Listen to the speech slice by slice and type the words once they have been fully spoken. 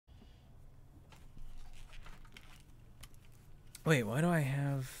Wait, why do I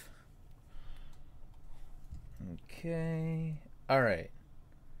have... Okay. Alright.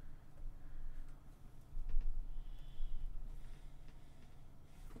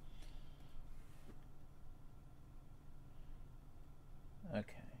 Okay.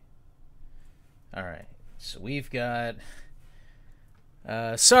 Alright. So we've got...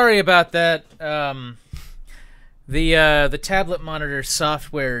 sorry about that. The tablet monitor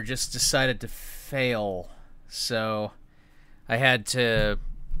software just decided to fail. So I had to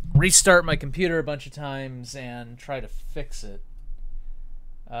restart my computer a bunch of times and try to fix it.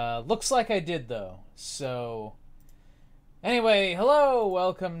 Looks like I did, though. So, anyway, hello!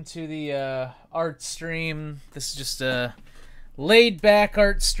 Welcome to the art stream. This is just a laid-back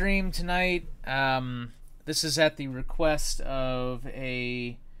art stream tonight. This is at the request of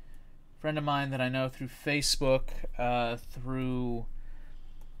a friend of mine that I know through Facebook, through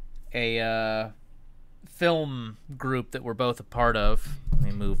a film group that we're both a part of. Let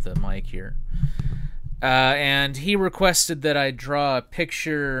me move the mic here. And he requested that I draw a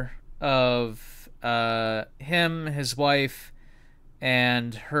picture of him, his wife,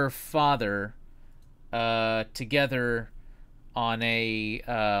 and her father together on a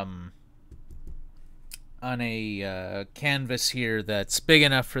canvas here that's big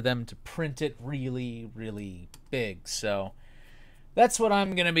enough for them to print it really, really big. So that's what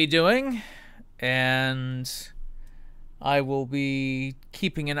I'm going to be doing, and I will be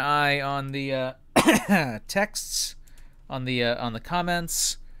keeping an eye on the texts, on the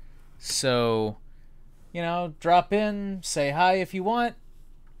comments. So, you know, drop in, say hi if you want.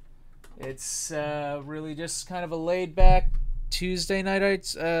 It's really just kind of a laid back Tuesday night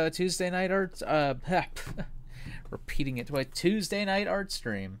art repeating it twice. Tuesday night art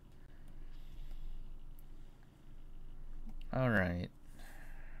stream. All right.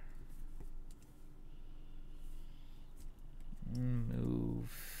 Move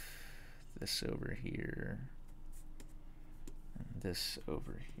this over here and this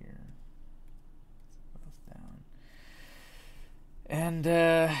over here. Both down. And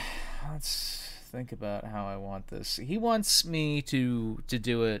let's think about how I want this. He wants me to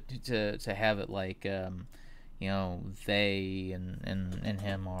do it, to have it like you know, they and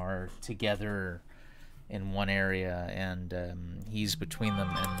him are together in one area, and he's between them,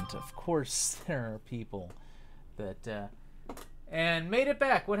 and of course there are people that and made it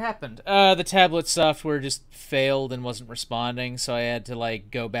back. What happened? The tablet software just failed and wasn't responding, so I had to like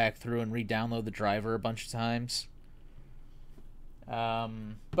go back through and re-download the driver a bunch of times.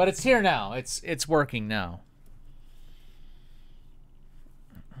 But it's here now. It's working now.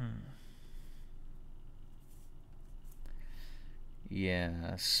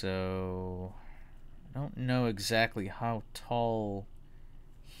 Yeah, so I don't know exactly how tall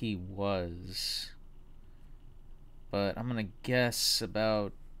he was, but I'm gonna guess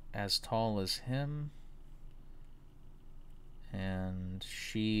about as tall as him. And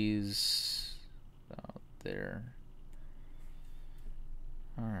she's about there.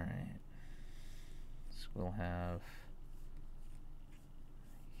 Alright. So we'll have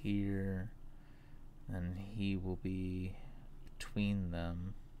here, and he will be between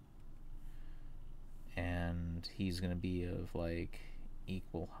them, and he's gonna be of like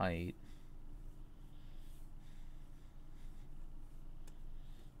equal height.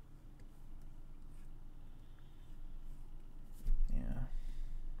 Yeah.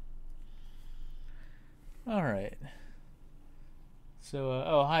 All right. So,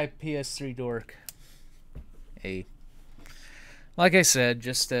 oh, hi, PS3 dork. Hey. Like I said,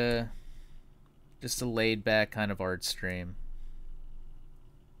 just a laid back kind of art stream.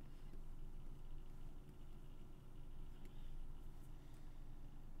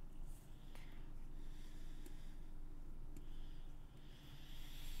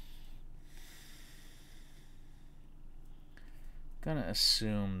 Gonna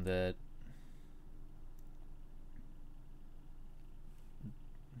assume that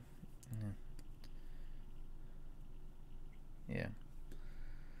yeah.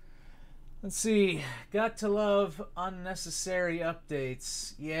 Let's see. Got to love unnecessary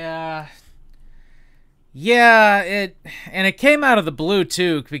updates. Yeah. Yeah, it came out of the blue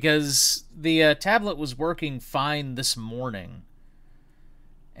too, because the tablet was working fine this morning,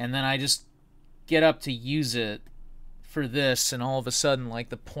 and then I just get up to use it for this, and all of a sudden, like,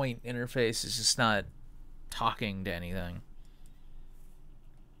 the point interface is just not talking to anything.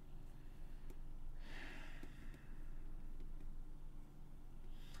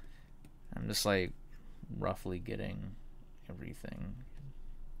 I'm just like roughly getting everything.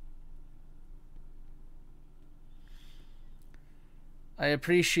 I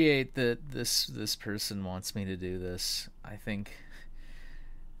appreciate that this person wants me to do this. I think,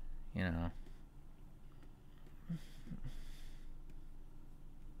 you know.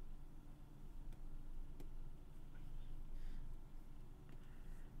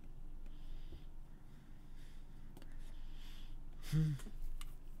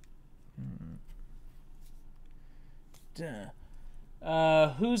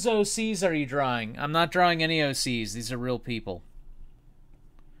 Whose OCs are you drawing? I'm not drawing any OCs. These are real people.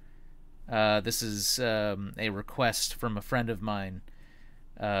 This is a request from a friend of mine,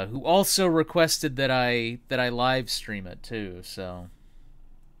 who also requested that I live stream it too. So.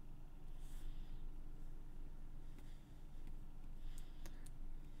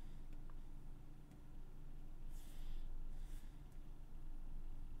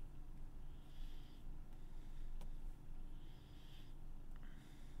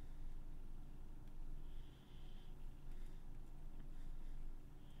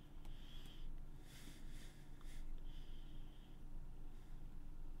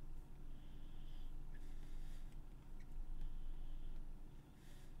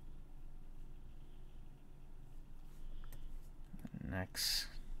 Next.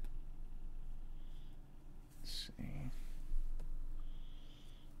 Let's see.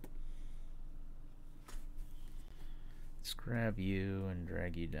 Let's grab you and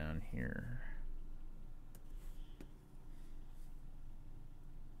drag you down here.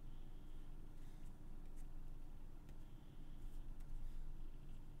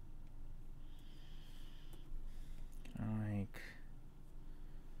 Can I, like,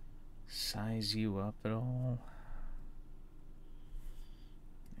 size you up at all?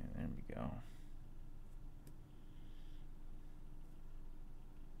 There we go.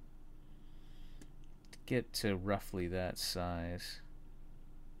 To get to roughly that size.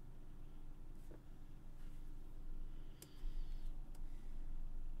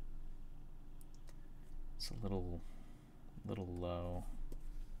 It's a little low.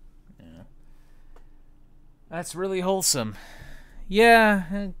 Yeah. That's really wholesome.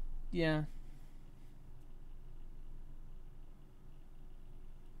 Yeah, yeah.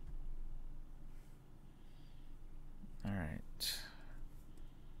 All right.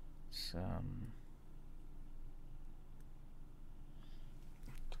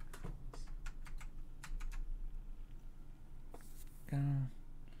 Go.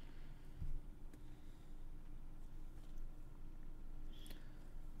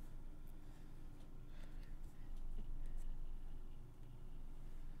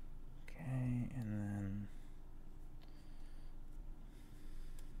 Okay, and then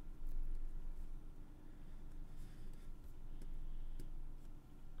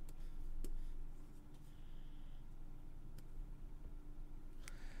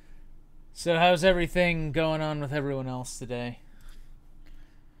so how's everything going on with everyone else today?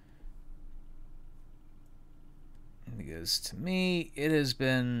 Because to me, it has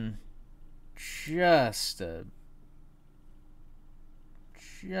been just a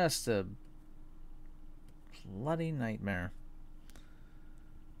bloody nightmare.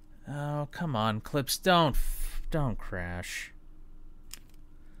 Oh, come on, Clips, don't crash.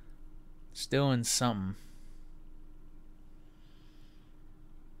 It's doing something.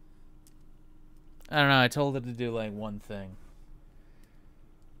 I don't know, I told it to do like one thing.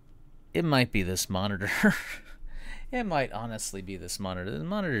 It might be this monitor. It might honestly be this monitor. The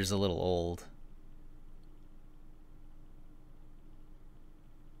monitor's a little old.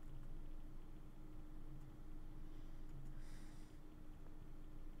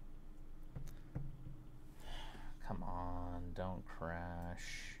 Come on, don't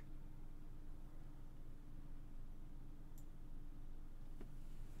crash.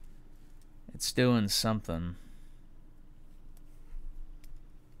 It's doing something.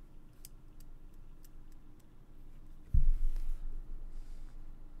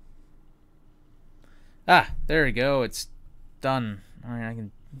 Ah, there we go. It's done. All right, I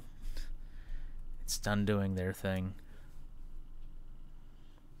can. It's done doing their thing.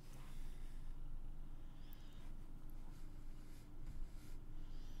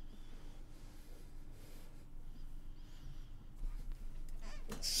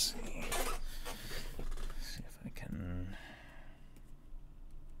 Let's see. See if I can.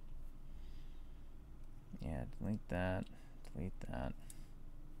 Yeah, delete that. Delete that.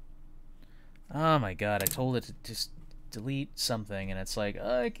 Oh my god, I told it to just delete something, and it's like,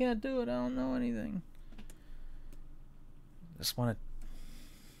 oh, I can't do it, I don't know anything. Just want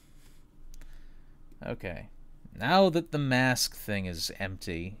to... Okay. Now that the mask thing is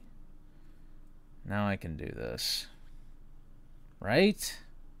empty, now I can do this. Right?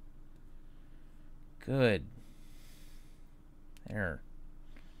 Good. There.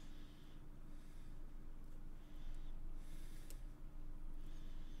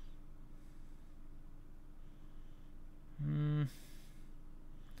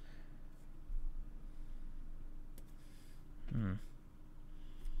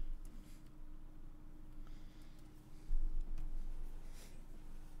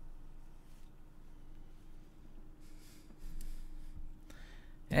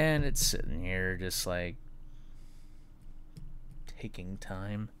 And it's sitting here just like taking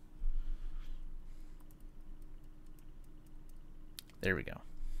time. There we go.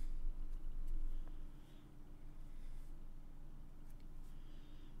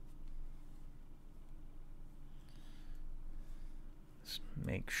 Let's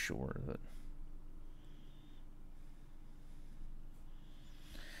make sure that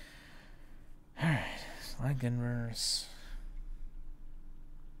alright, select inverse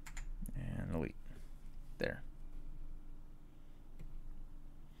and elite. There.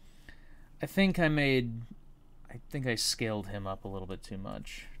 I think I scaled him up a little bit too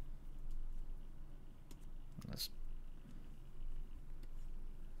much. Let's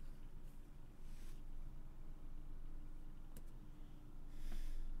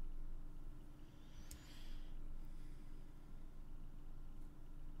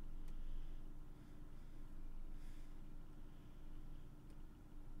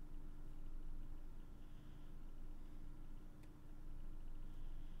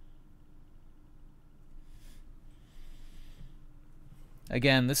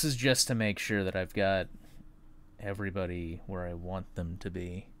Again, this is just to make sure that I've got everybody where I want them to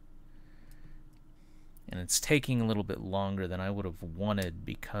be. And it's taking a little bit longer than I would have wanted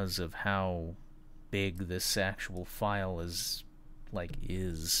because of how big this actual file is.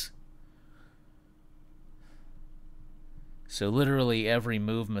 So literally every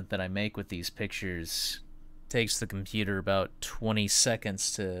movement that I make with these pictures takes the computer about 20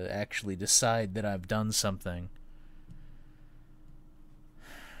 seconds to actually decide that I've done something.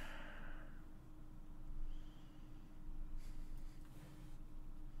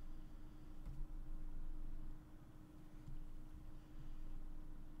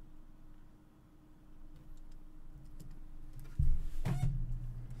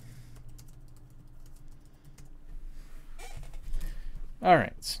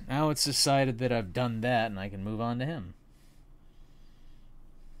 Alright, now it's decided that I've done that and I can move on to him.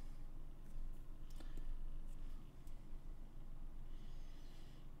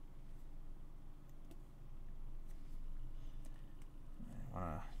 I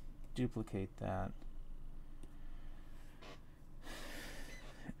want to duplicate that.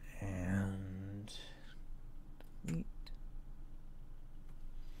 And delete.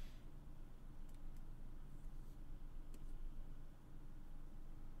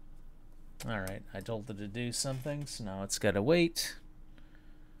 Alright, I told it to do something, so now it's got to wait.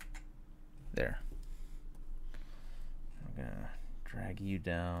 There. I'm gonna drag you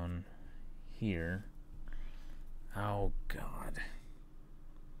down here. Oh, God.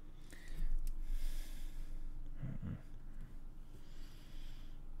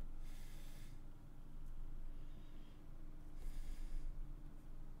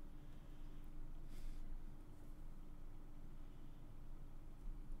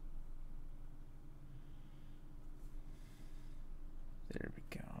 There we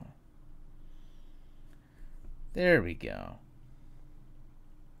go. There we go.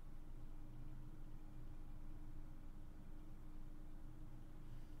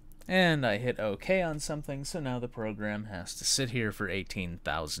 And I hit OK on something, so now the program has to sit here for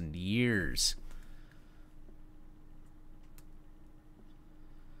 18,000 years.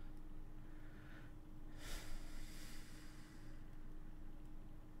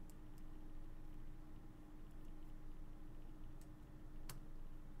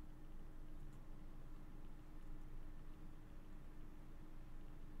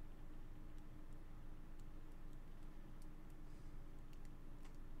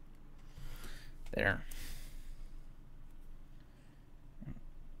 There.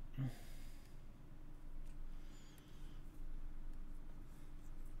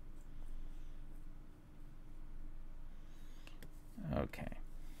 Okay.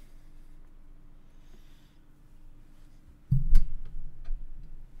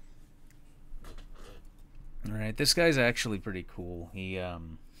 Alright, this guy's actually pretty cool. He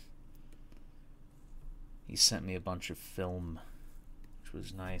sent me a bunch of film, which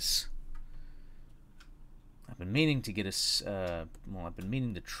was nice. I've been meaning to get I've been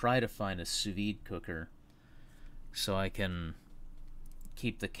meaning to try to find a sous vide cooker so I can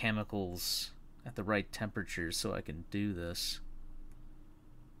keep the chemicals at the right temperature so I can do this.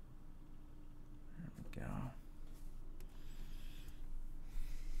 There we go.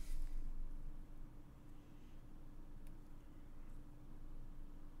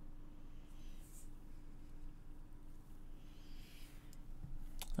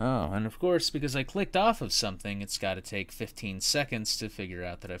 Oh, and of course, because I clicked off of something, it's got to take 15 seconds to figure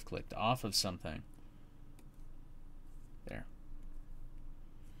out that I've clicked off of something. There.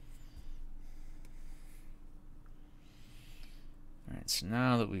 Alright, so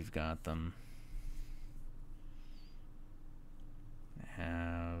now that we've got them, I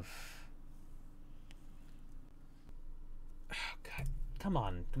have... Oh, God. Come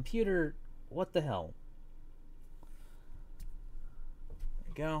on, computer. What the hell? There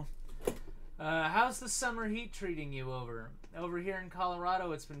we go. How's the summer heat treating you over here in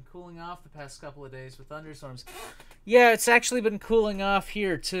Colorado? It's been cooling off the past couple of days with thunderstorms. Yeah, it's actually been cooling off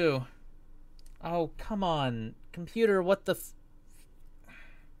here too. Oh, come on, computer, what the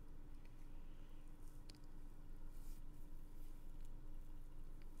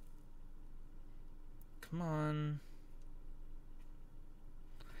Come on.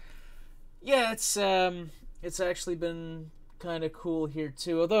 Yeah, it's actually been kind of cool here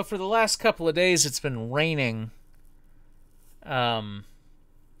too. Although for the last couple of days it's been raining off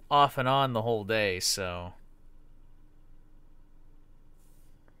and on the whole day, so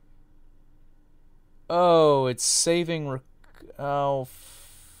oh, it's saving oh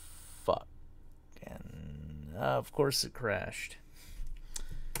fuck. And of course it crashed.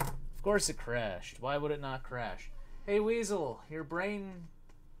 Of course it crashed. Why would it not crash? Hey Weasel, your brain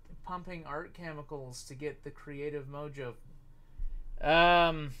pumping art chemicals to get the creative mojo.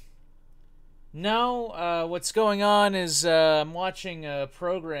 No, what's going on is I'm watching a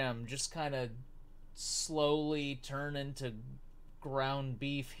program just kind of slowly turn into ground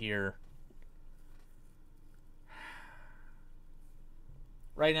beef here.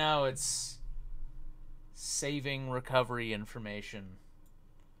 Right now it's saving recovery information.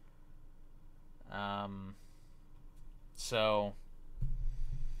 So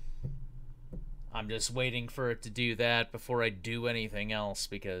I'm just waiting for it to do that before I do anything else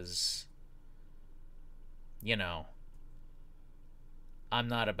because, you know, I'm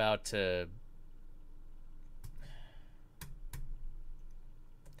not about to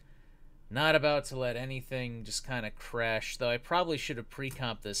let anything just kind of crash, though I probably should have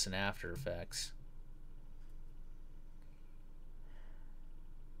pre-comped this in After Effects.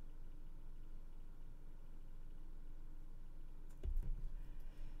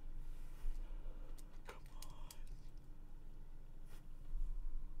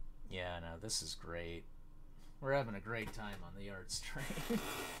 Yeah, no, this is great. We're having a great time on the art stream.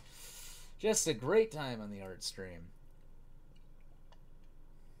 Just a great time on the art stream.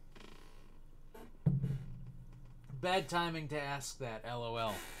 Bad timing to ask that,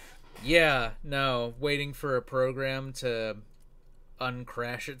 LOL. Yeah, no, waiting for a program to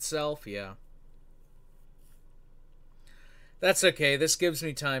uncrash itself, yeah. That's okay, this gives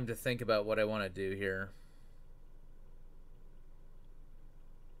me time to think about what I want to do here.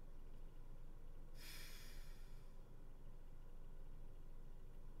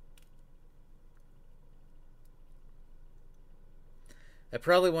 I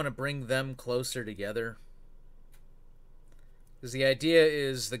probably want to bring them closer together. Because the idea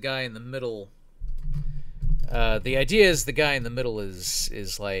is the guy in the middle...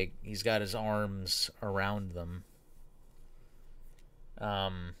 is like, he's got his arms around them.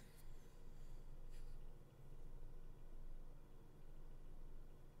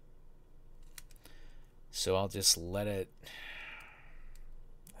 So I'll just let it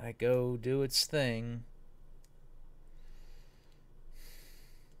go do its thing.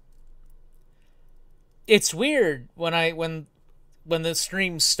 It's weird when the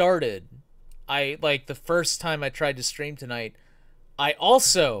stream started, the first time I tried to stream tonight, I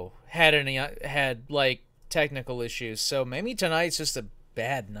also had like technical issues, so maybe tonight's just a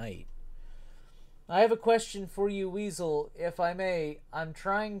bad night. I have a question for you, Weasel, if I may. I'm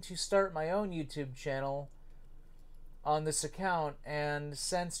trying to start my own YouTube channel on this account, and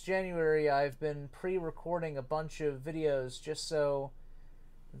since January I've been pre-recording a bunch of videos just so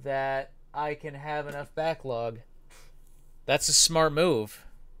that I can have enough backlog. That's a smart move.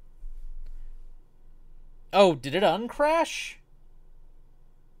 Oh, did it uncrash?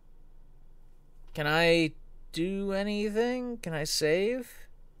 Can I do anything? Can I save?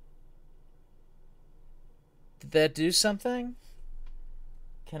 Did that do something?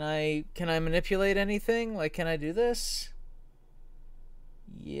 Can I manipulate anything? Like, can I do this?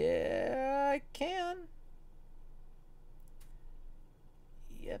 Yeah, I can.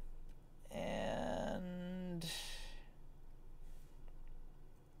 Yep. And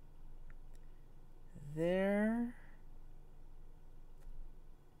there.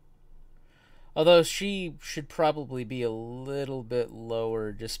 Although she should probably be a little bit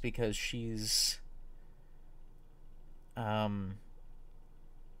lower just because she's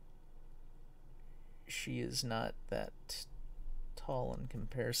she is not that tall in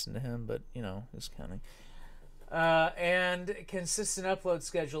comparison to him, but you know, who's counting? and consistent upload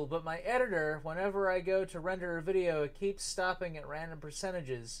schedule, but my editor, whenever I go to render a video, it keeps stopping at random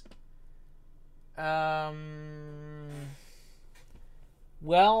percentages.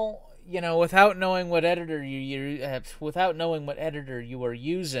 Well, you know, without knowing what editor without knowing what editor you are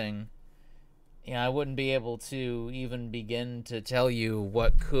using, I wouldn't be able to even begin to tell you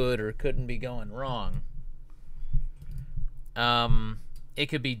what could or couldn't be going wrong. It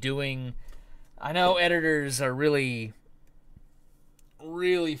could be doing. I know editors are really,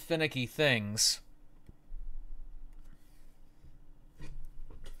 really finicky things.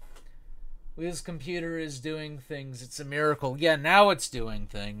 This computer is doing things. It's a miracle. Yeah, now it's doing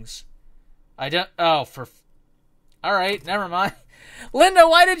things. I don't. Oh, for. All right, never mind. Linda,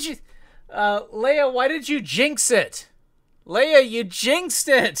 why did you? Leia, why did you jinx it? Leia, you jinxed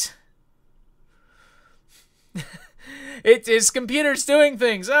it. His computer's doing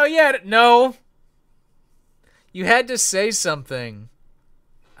things. Oh yeah, no. You had to say something.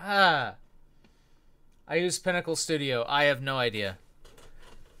 I use Pinnacle Studio. I have no idea.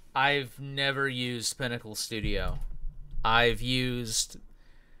 I've never used Pinnacle Studio. I've used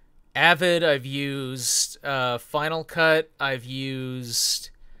Avid. I've used Final Cut. I've used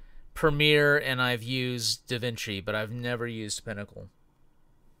Premiere, and I've used DaVinci, but I've never used Pinnacle.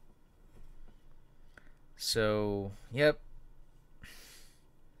 So, yep.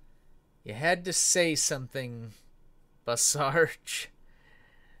 You had to say something, Basarge.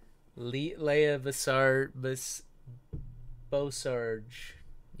 Leia Bosarge.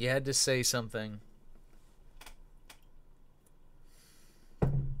 You had to say something.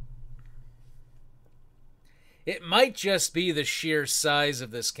 It might just be the sheer size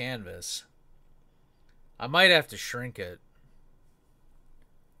of this canvas. I might have to shrink it.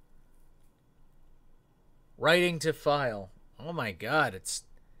 Writing to file. Oh my god,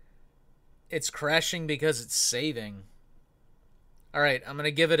 it's crashing because it's saving. Alright, I'm going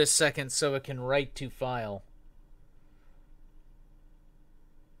to give it a second so it can write to file.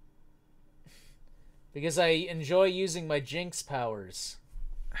 Because I enjoy using my Jinx powers.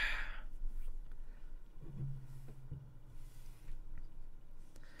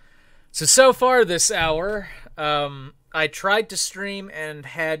 So far this hour, I tried to stream and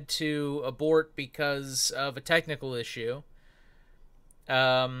had to abort because of a technical issue.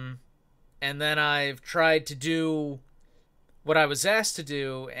 And then I've tried to do what I was asked to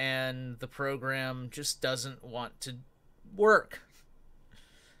do, and the program just doesn't want to work.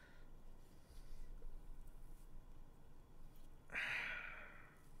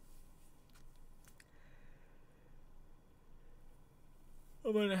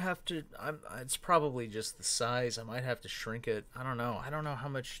 I'm gonna have to. It's probably just the size. I might have to shrink it. I don't know. I don't know how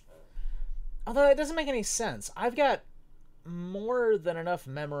much. Although it doesn't make any sense. I've got more than enough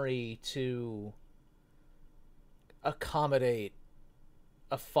memory to accommodate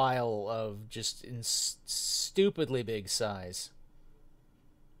a file of just in stupidly big size.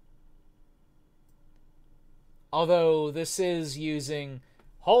 Although this is using.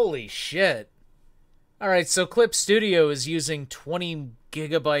 Holy shit. Alright, so Clip Studio is using 20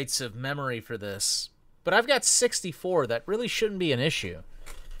 gigabytes of memory for this. But I've got 64. That really shouldn't be an issue.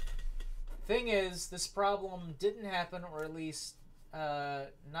 Thing is, this problem didn't happen, or at least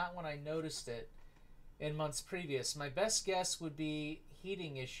not when I noticed it in months previous. My best guess would be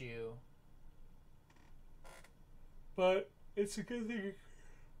heating issue. But it's a good thing.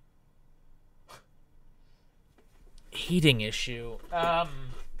 Heating issue.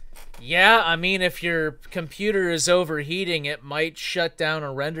 Yeah, I mean, if your computer is overheating, it might shut down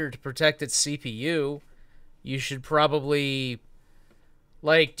a render to protect its CPU. You should probably,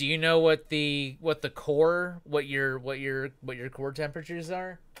 like, do you know what your core temperatures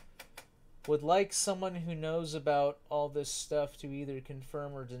are? Would like someone who knows about all this stuff to either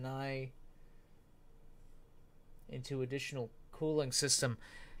confirm or deny into additional cooling system.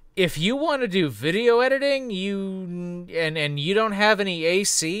 If you want to do video editing, and you don't have any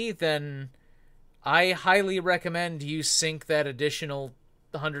AC, then I highly recommend you sink that additional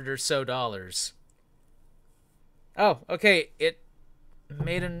 $100 or so. Oh, okay. It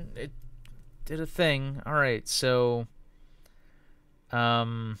did a thing. All right, so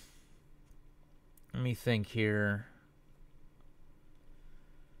let me think here.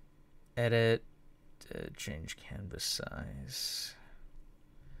 Edit, change canvas size.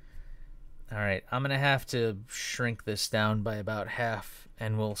 All right, I'm going to have to shrink this down by about half,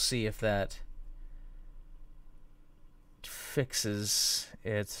 and we'll see if that fixes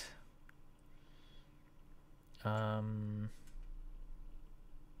it.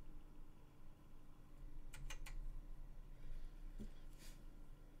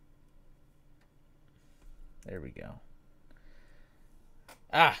 There we go.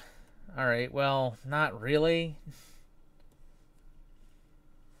 Ah, all right. Well, not really.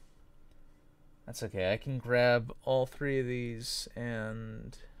 That's okay. I can grab all three of these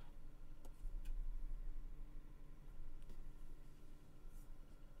and...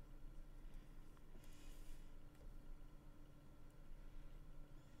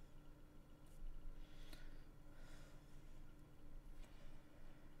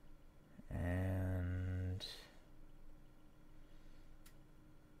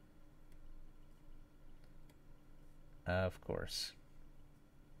 of course.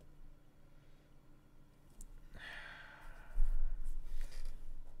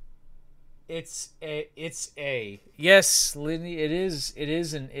 It's A. Yes, Lindy, it is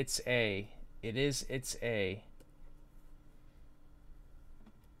an it's A. It's A.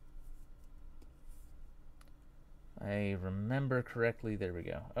 I remember correctly. There we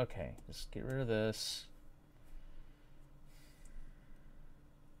go. Okay, just get rid of this.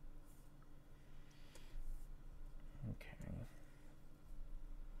 Okay.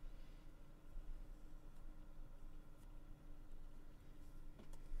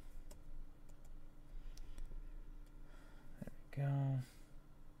 There we go.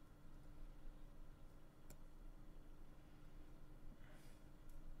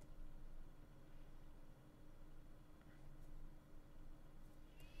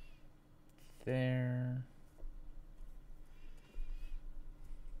 There.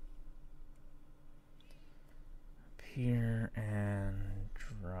 Up here and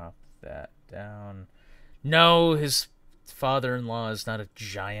drop that down. No, his father-in-law is not a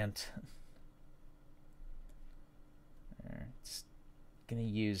giant. It's gonna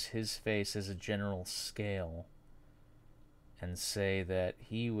use his face as a general scale and say that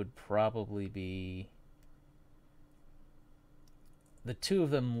he would probably be... The two of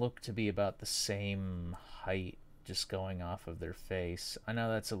them look to be about the same height, just going off of their face. I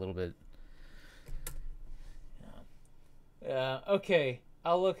know that's a little bit... Yeah, okay.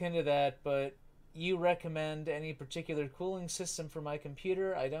 I'll look into that, but you recommend any particular cooling system for my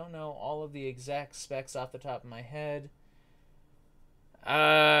computer? I don't know all of the exact specs off the top of my head.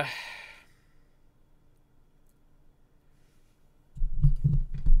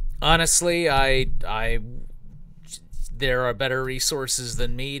 Honestly, there are better resources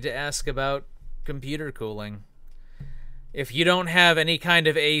than me to ask about computer cooling. If you don't have any kind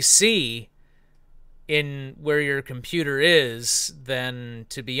of AC in where your computer is, then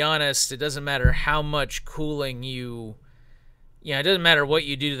to be honest, it doesn't matter how much cooling you... Yeah, it doesn't matter what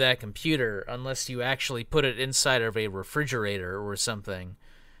you do to that computer unless you actually put it inside of a refrigerator or something.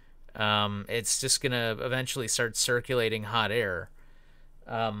 It's just going to eventually start circulating hot air.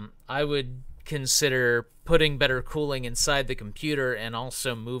 I would consider putting better cooling inside the computer and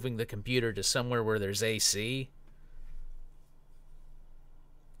also moving the computer to somewhere where there's AC.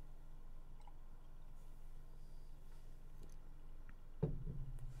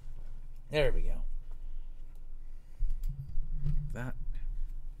 There we go. That.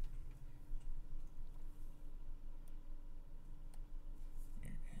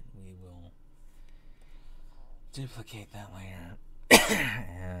 And we will duplicate that layer.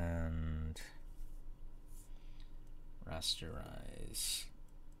 And rasterize.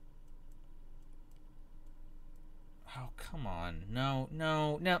 Oh, come on. No.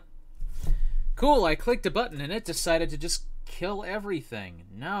 Cool, I clicked a button and it decided to just kill everything.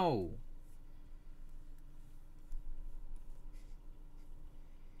 No.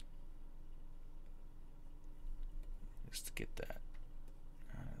 Just to get that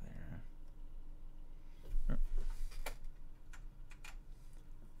out of there.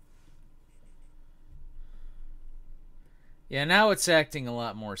 Yeah, now it's acting a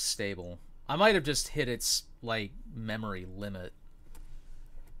lot more stable. I might have just hit its, like, memory limit.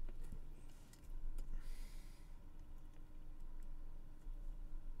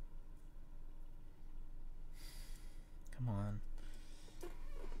 Come on.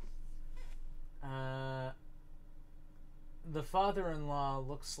 The father-in-law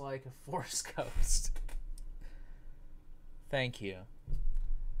looks like a Force Ghost. Thank you.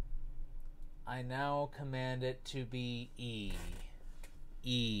 I now command it to be E.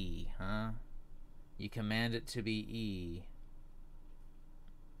 E, huh? You command it to be E.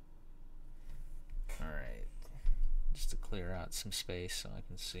 Alright. Just to clear out some space so I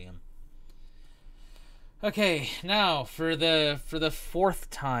can see him. Okay, now for the fourth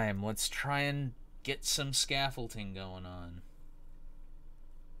time, let's try and get some scaffolding going on.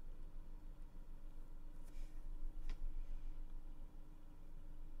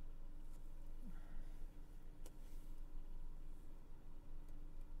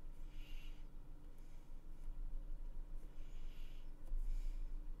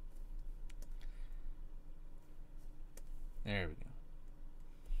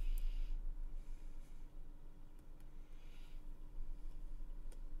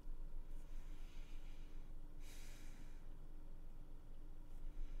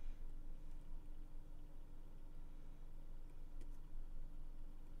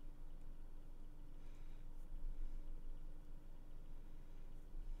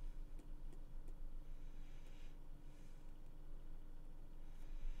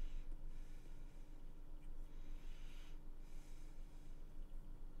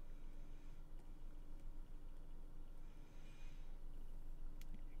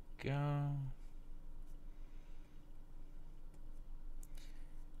 go.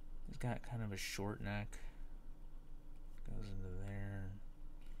 He's got kind of a short neck. Goes into there.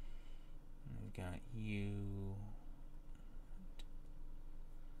 And we've got you.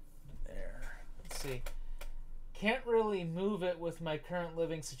 There. Let's see. Can't really move it with my current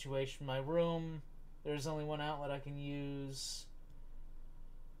living situation. My room, there's only one outlet I can use.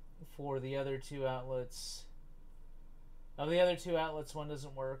 For the other two outlets, of the other two outlets, one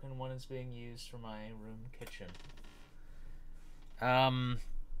doesn't work and one is being used for my room kitchen.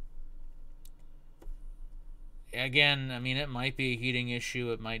 Again, I mean, it might be a heating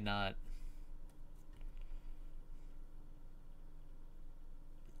issue, it might not.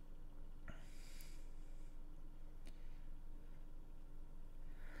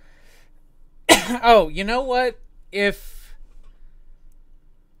 Oh, you know what? If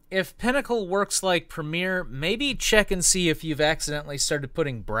Pinnacle works like Premiere, maybe check and see if you've accidentally started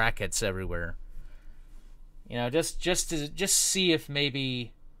putting brackets everywhere. You know, just see if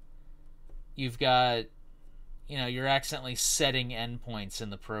maybe you've got, you know, you're accidentally setting endpoints in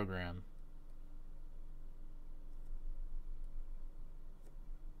the program.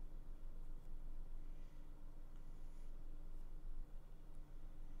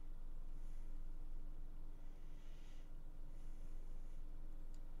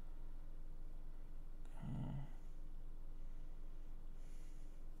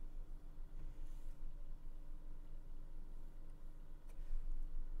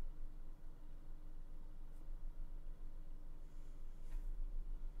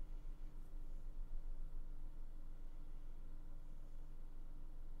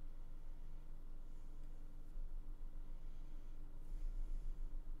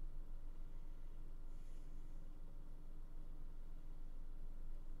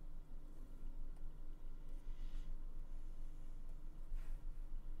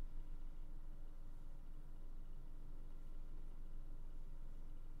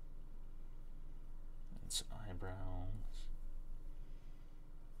 It's eyebrows.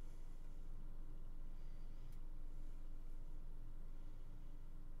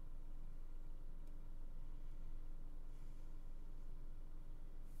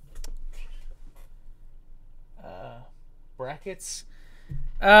 Brackets.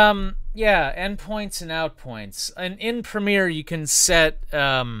 Yeah, endpoints and outpoints. And in Premiere, you can set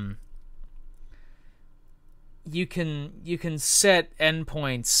you can set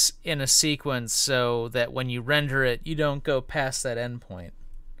endpoints in a sequence so that when you render it, you don't go past that endpoint.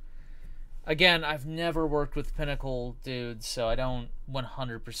 Again, I've never worked with Pinnacle dudes, so I don't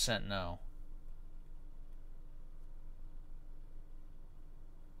 100% know.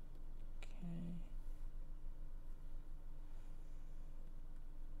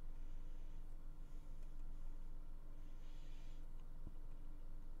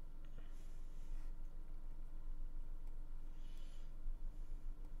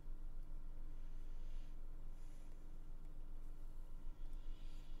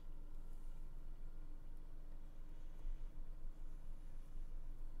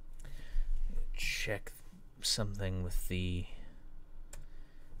 Check something with the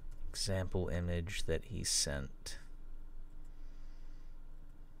example image that he sent.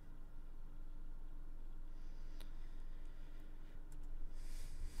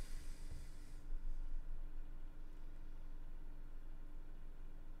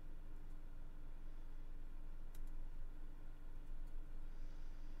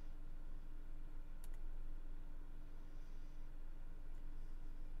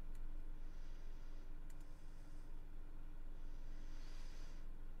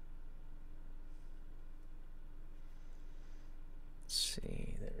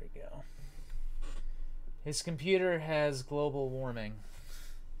 See, there we go. His computer has global warming.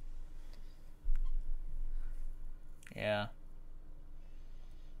 Yeah.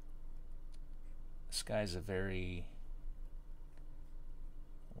 This guy's a very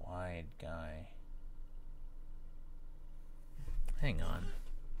wide guy. Hang on.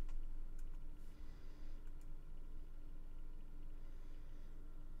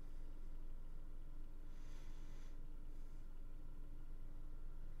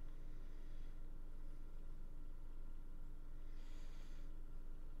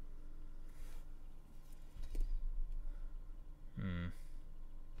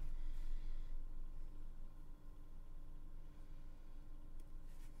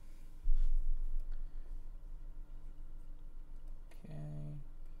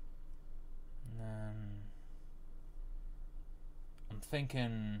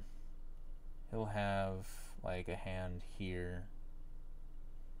 Thinking he'll have like a hand here.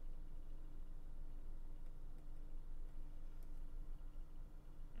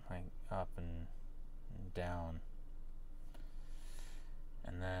 A down.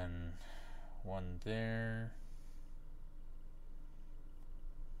 And then one there.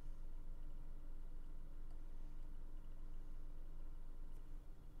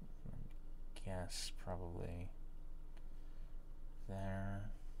 I guess probably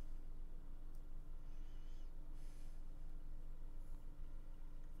there.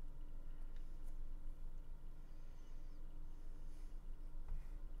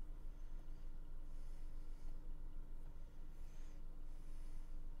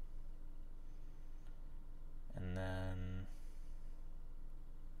 And then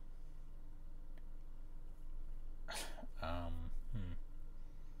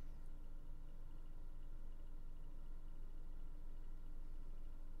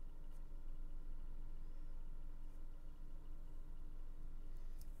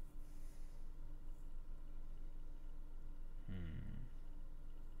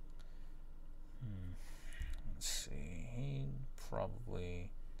let's see, he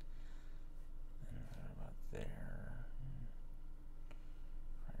probably about there,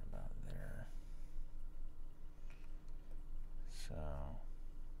 right about there. So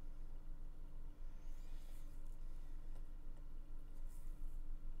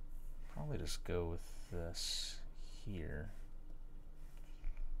probably just go with this here.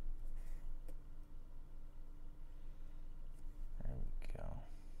 There we go.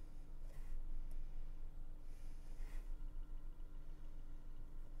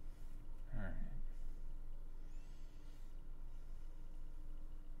 All right.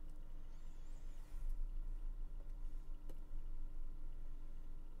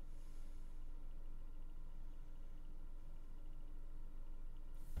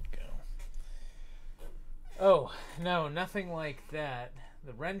 Oh, no, nothing like that.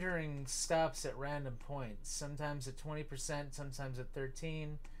 The rendering stops at random points, sometimes at 20%, sometimes at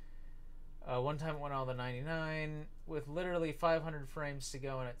 13%. One time it went all to 99, with literally 500 frames to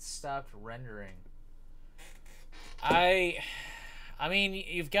go, and it stopped rendering. I mean,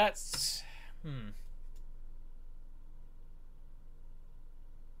 you've got...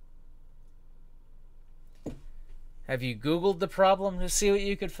 Have you Googled the problem to see what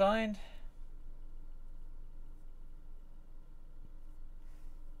you could find?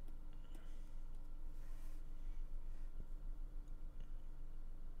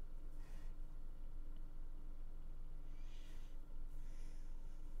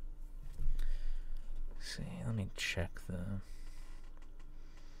 See, let me check the... There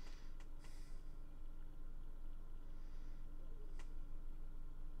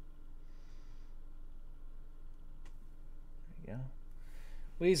you go.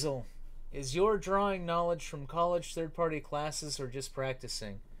 Weasel, is your drawing knowledge from college, third-party classes, or just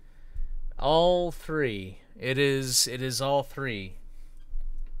practicing? All three. It is all three.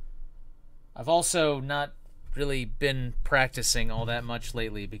 I've also not really been practicing all that much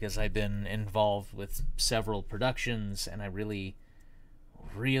lately because I've been involved with several productions, and I really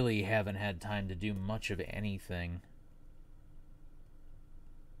haven't had time to do much of anything.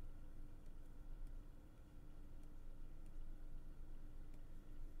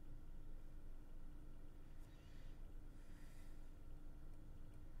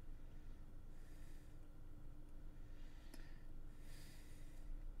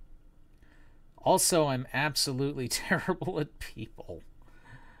 Also, I'm absolutely terrible at people.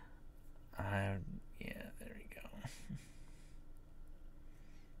 Yeah, there we go.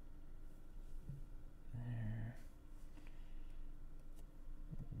 There.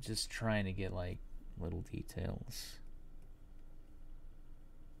 Just trying to get, like, little details.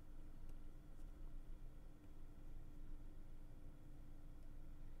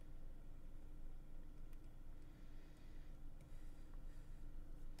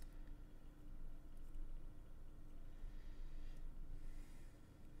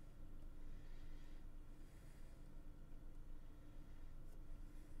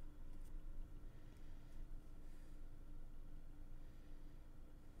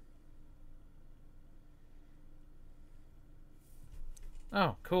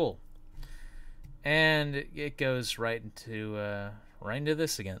 Oh, cool. And it goes right into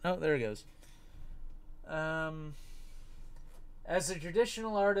this again. Oh, there it goes. As a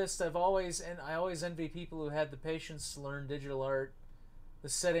traditional artist, I always envy people who had the patience to learn digital art. The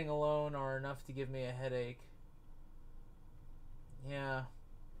setting alone are enough to give me a headache. Yeah.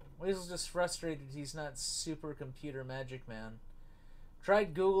 Weasel's just frustrated he's not super computer magic man.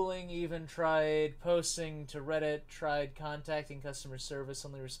 Tried Googling, even tried posting to Reddit, tried contacting customer service.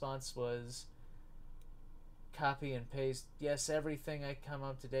 Only response was copy and paste. Yes, everything I come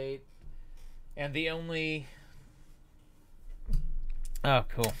up to date. And the only... Oh,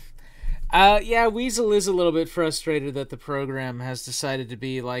 cool. Yeah, Weasel is a little bit frustrated that the program has decided to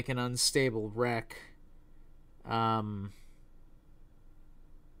be like an unstable wreck. Um,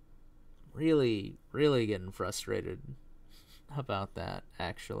 really, really getting frustrated about that,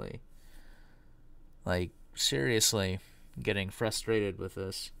 actually. Like, seriously, getting frustrated with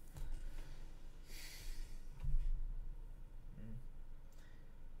this.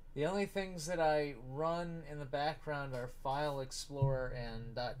 The only things that I run in the background are File Explorer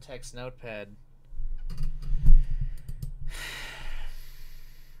and .text Notepad.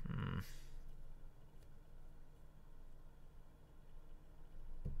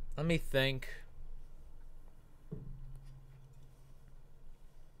 Let me think.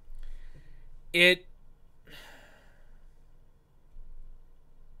 It...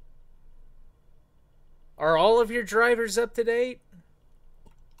 Are all of your drivers up to date?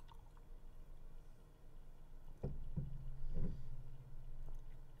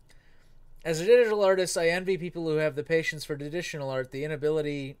 As a digital artist, I envy people who have the patience for traditional art, the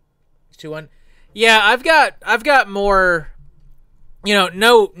inability to Yeah, I've got more,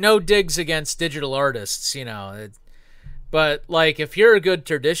 no digs against digital artists, but like if you're a good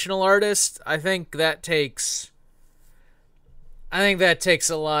traditional artist, I think that takes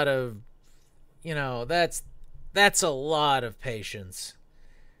a lot of, that's a lot of patience.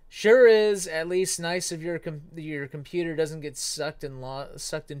 Sure is at least nice if your computer doesn't get sucked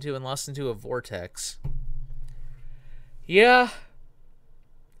into and lost into a vortex. Yeah,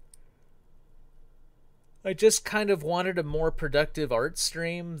 I just kind of wanted a more productive art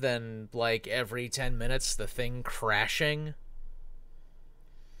stream than like every 10 minutes the thing crashing.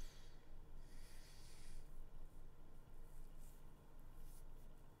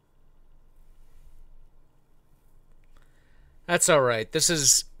 That's all right.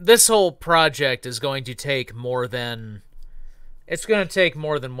 This whole project is going to take more than it's going to take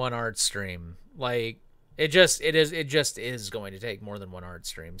more than one art stream. Like it just is going to take more than one art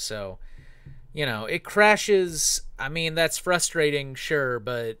stream. So, it crashes. I mean, that's frustrating, sure,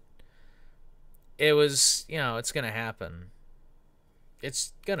 but it's going to happen.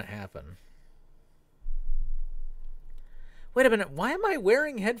 It's going to happen. Wait a minute. Why am I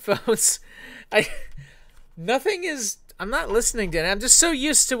wearing headphones? I Nothing is I'm not listening to it. I'm just so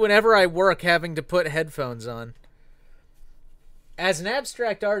used to whenever I work having to put headphones on. As an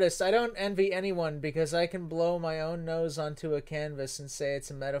abstract artist, I don't envy anyone because I can blow my own nose onto a canvas and say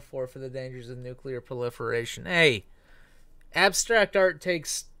it's a metaphor for the dangers of nuclear proliferation. Hey, abstract art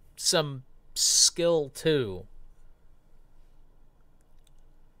takes some skill too.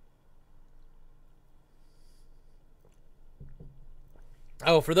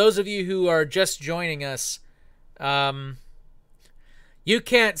 Oh, for those of you who are just joining us, you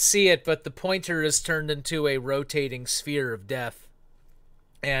can't see it, but the pointer is turned into a rotating sphere of death.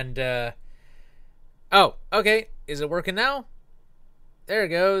 And, oh, okay. Is it working now? There it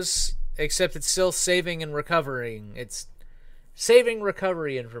goes. Except it's still saving and recovering. It's saving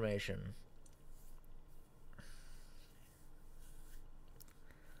recovery information.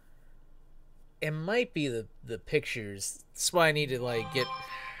 It might be the pictures. That's why I need to, like,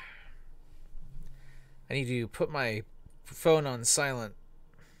 I need to put my phone on silent.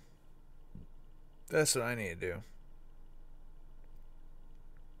 That's what I need to do.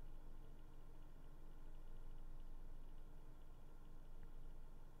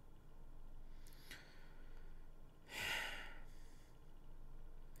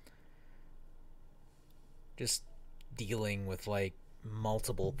 Just dealing with, like,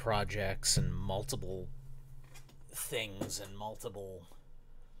 multiple projects and multiple things and multiple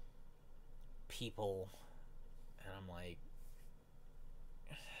people. And I'm like,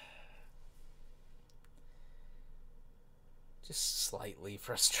 just slightly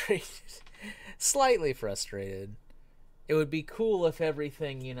frustrated. Slightly frustrated. It would be cool if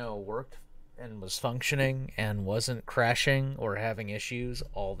everything, worked and was functioning and wasn't crashing or having issues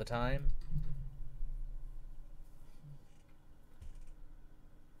all the time.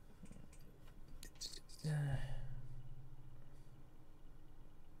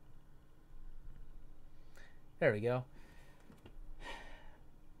 There we go.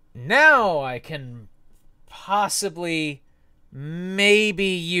 Now I can possibly maybe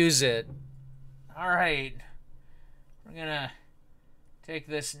use it. Alright. We're gonna take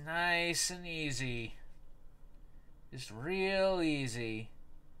this nice and easy. Just real easy.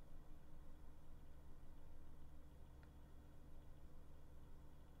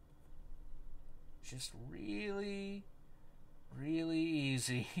 Just really, really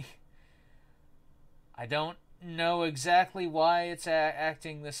easy. I don't know exactly why it's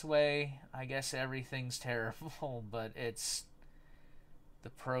acting this way. I guess everything's terrible, but it's The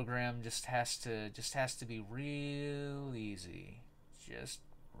program just has to be real easy. Just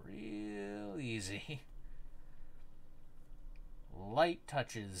real easy. Light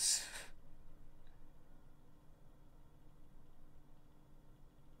touches.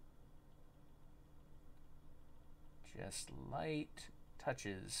 Just light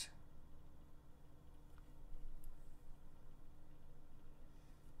touches.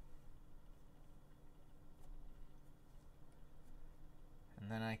 And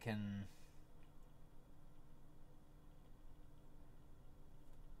then I can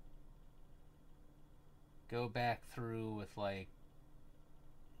go back through with like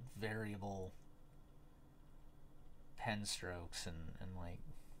variable pen strokes and like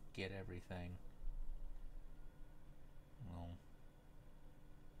get everything. Well,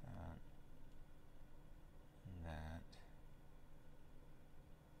 that.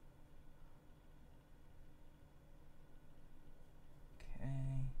 Okay.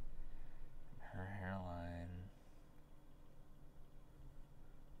 Her hairline.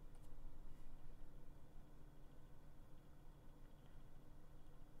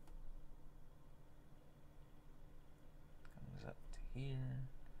 Comes up to here.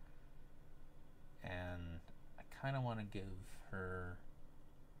 And I kind of want to give her...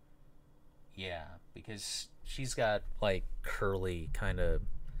 Yeah, because she's got like curly kind of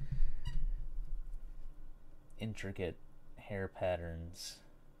intricate hair patterns.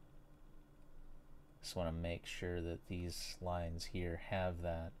 Just want to make sure that these lines here have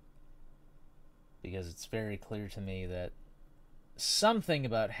that, because it's very clear to me that something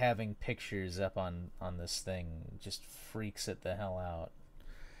about having pictures up on this thing just freaks it the hell out.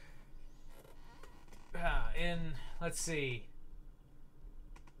 Let's see.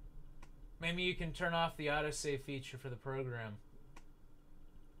 Maybe you can turn off the autosave feature for the program.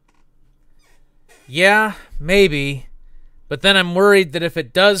 Yeah, maybe. But then I'm worried that if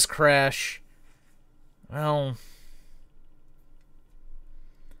it does crash, well...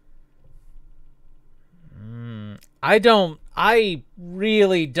 I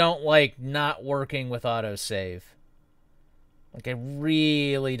really don't like not working with autosave. Like, I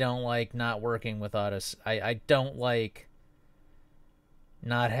really don't like not working with autosave. I don't like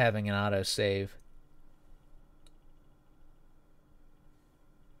not having an autosave.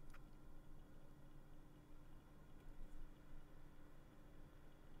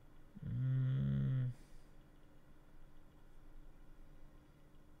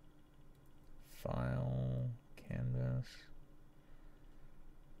 File, canvas.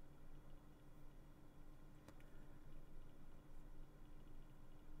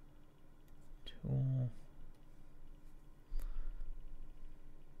 Tool.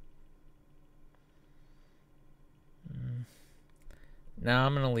 No,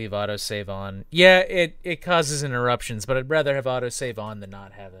 I'm going to leave autosave on. Yeah, it causes interruptions, but I'd rather have autosave on than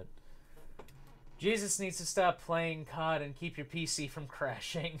not have it. Jesus needs to stop playing COD and keep your PC from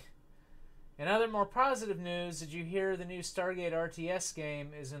crashing. In other more positive news, did you hear the new Stargate RTS game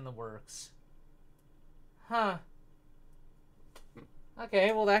is in the works? Huh.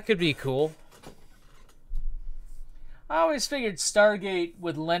 Okay, well that could be cool. I always figured Stargate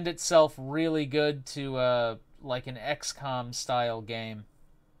would lend itself really good to like an XCOM style game.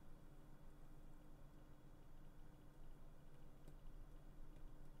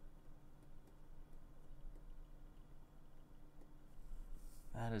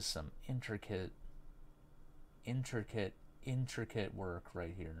 That is some intricate work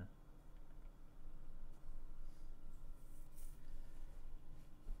right here.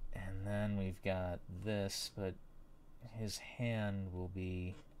 And then we've got this, but his hand will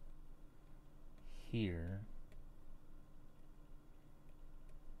be here.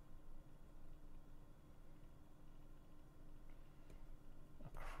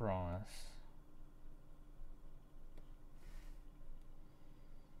 Across.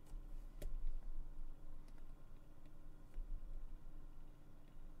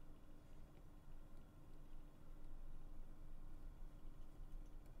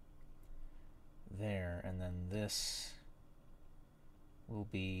 There, and then this will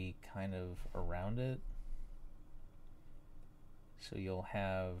be kind of around it. So you'll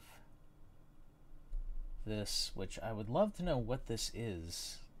have this, which I would love to know what this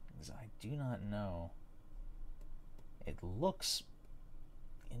is, because I do not know. It looks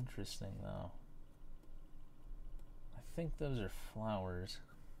interesting, though. I think those are flowers.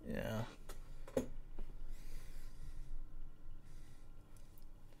 Yeah.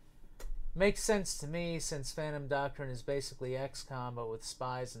 Makes sense to me, since Phantom Doctrine is basically XCOM, but with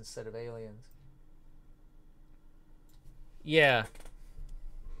spies instead of aliens. Yeah.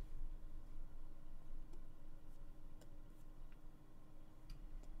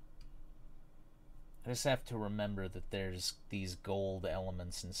 I just have to remember that there's these gold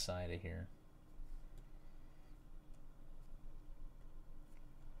elements inside of here.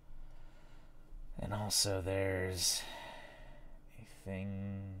 And also there's a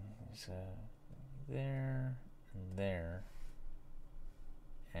thing, there and there.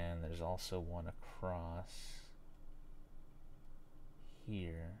 And there's also one across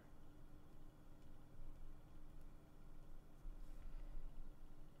here.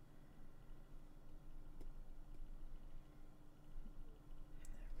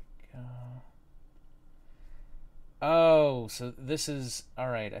 There we go. Oh, so this is...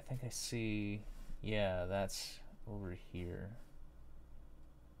 Alright, I think I see... Yeah, that's over here.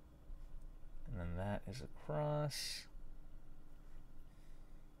 And then that is across.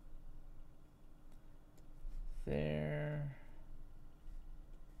 There.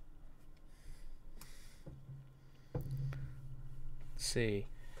 Let's see.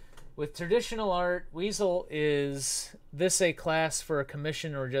 With traditional art, Weasel, is this a class for a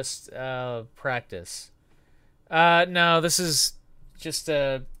commission or just practice? No, this is just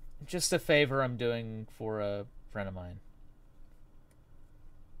a favor I'm doing for a friend of mine.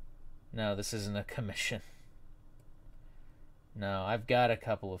 No, this isn't a commission. No, I've got a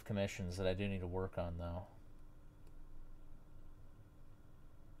couple of commissions that I do need to work on, though.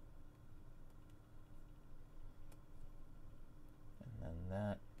 And then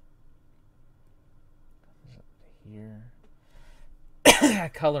that comes up to here.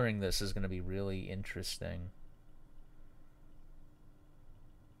 Coloring this is going to be really interesting.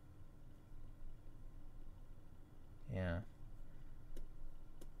 Yeah.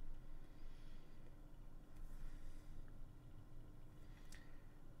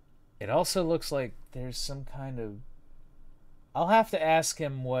 It also looks like there's some kind of... I'll have to ask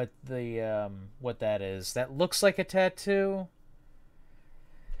him what the what that is. That looks like a tattoo,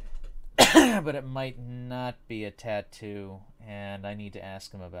 but it might not be a tattoo, and I need to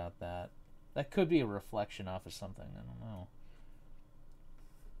ask him about that. That could be a reflection off of something. I don't know.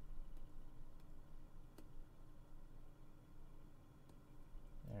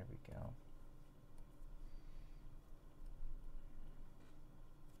 There we go.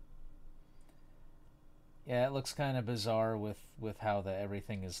 Yeah, it looks kind of bizarre with how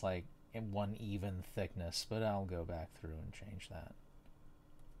everything is like in one even thickness, but I'll go back through and change that.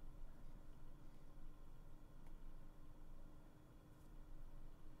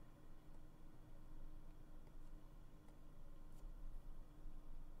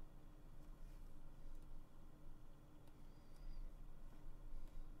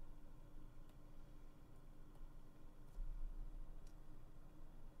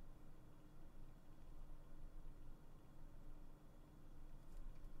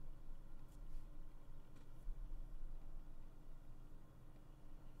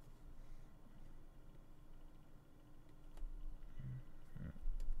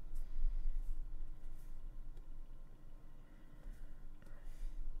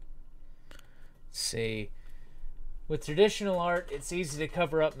 See, with traditional art, it's easy to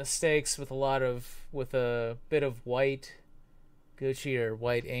cover up mistakes with a bit of white Gucci or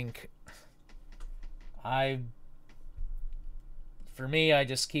white ink. For me, I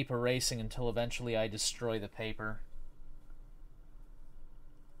just keep erasing until eventually I destroy the paper.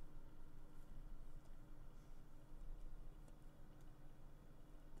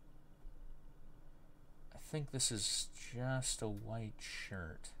 I think this is just a white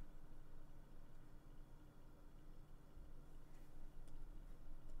shirt.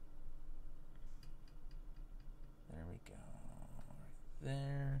 There we go. Right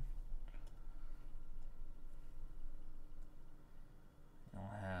there.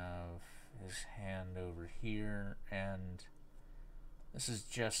 I'll have his hand over here, and this is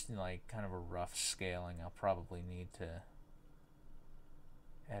just like kind of a rough scaling. I'll probably need to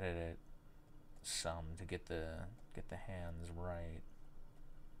edit it some to get the hands right.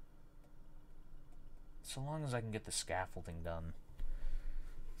 So long as I can get the scaffolding done.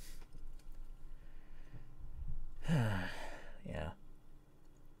 Yeah.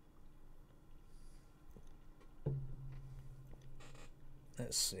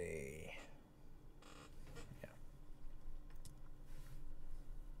 Let's see. Yeah.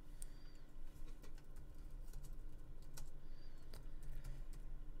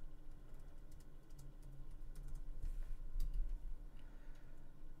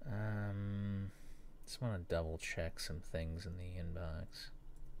 Just want to double check some things in the inbox.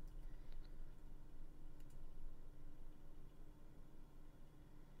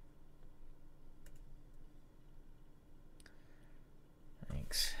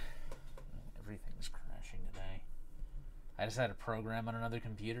 Thanks. Everything's crashing today. I just had a program on another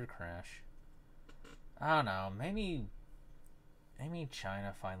computer crash. I don't know. Maybe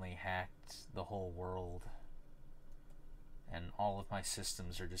China finally hacked the whole world, and all of my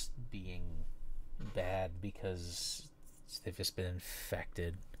systems are just being bad because they've just been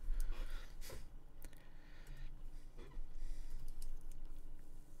infected.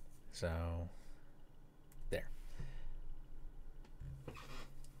 So, there.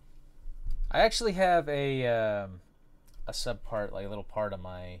 I actually have a subpart, like a little part of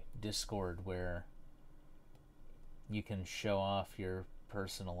my Discord where you can show off your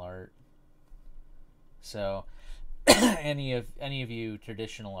personal art. So, any of you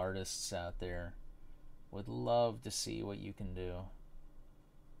traditional artists out there would love to see what you can do.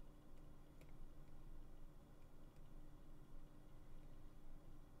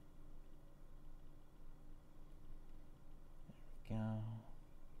 There we go.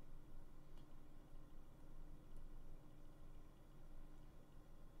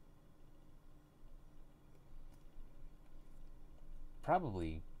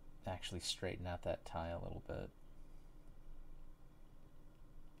 Probably actually straighten out that tie a little bit.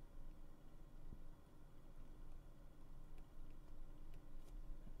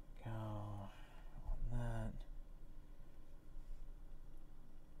 Go on that.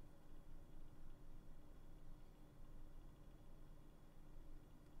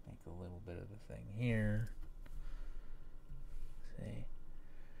 Make a little bit of the thing here. Let's see.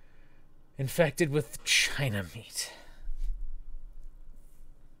 Infected with China meat.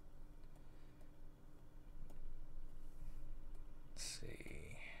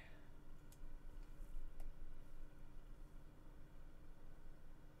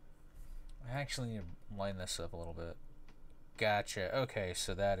 I actually need to line this up a little bit. Gotcha. Okay,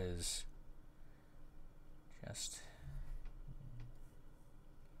 so that is just...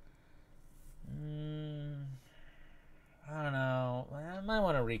 I don't know. I might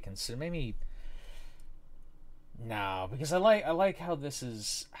want to reconsider. Maybe... No, because I like how this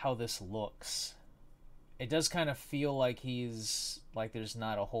looks. It does kind of feel like he's... like there's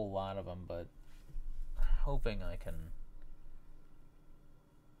not a whole lot of him, but... I'm hoping I can...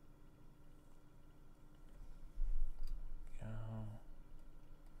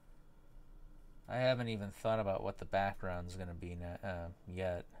 I haven't even thought about what the background's going to be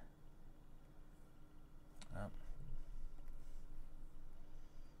yet. Oh.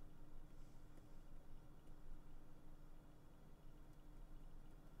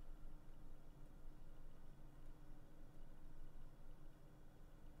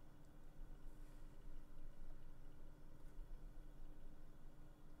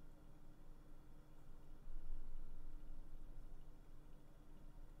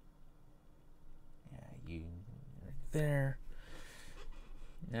 There.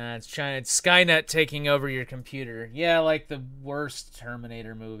 Nah, it's China. It's Skynet taking over your computer. Yeah, like the worst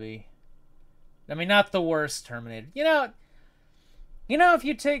Terminator movie. I mean, not the worst Terminator. You know, if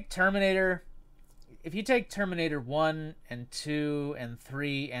you take Terminator 1 and 2 and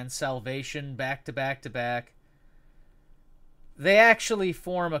 3 and Salvation back to back to back, they actually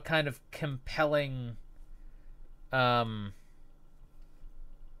form a kind of compelling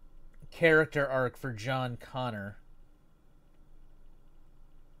character arc for John Connor.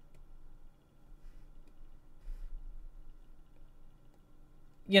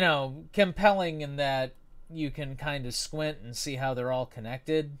 You know, compelling in that you can kind of squint and see how they're all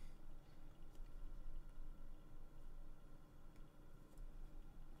connected.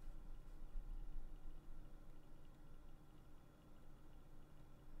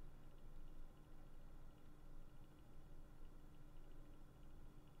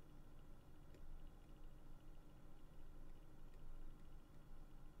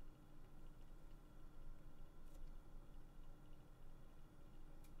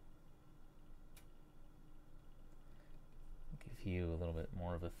 You a little bit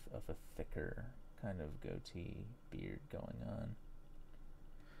more of a thicker kind of goatee beard going on.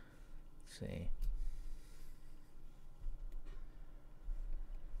 Let's see.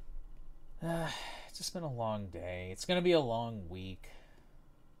 It's just been a long day. It's gonna be a long week.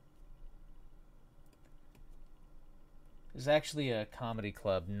 There's actually a comedy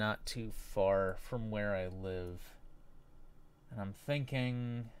club not too far from where I live, and I'm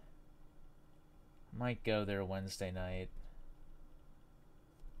thinking I might go there Wednesday night.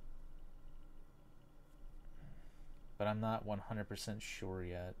 But I'm not 100% sure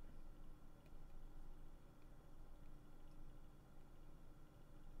yet.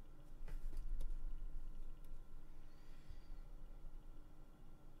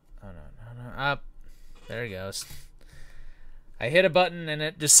 Oh no. Up. There it goes. I hit a button and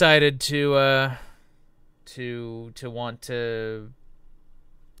it decided to want to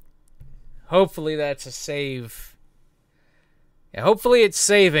Hopefully that's a save. Yeah, hopefully it's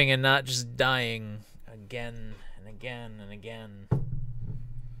saving and not just dying again and again and again. Let's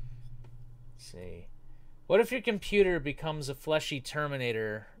see. What if your computer becomes a fleshy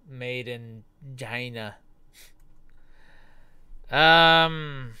Terminator made in China?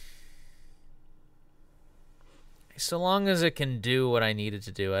 So long as it can do what I need it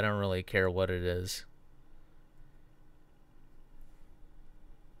to do, I don't really care what it is.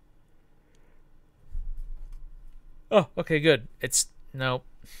 Oh, okay, good. It's... Nope.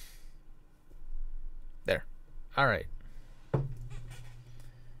 There. Alright.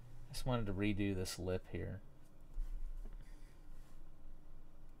 Just wanted to redo this lip here.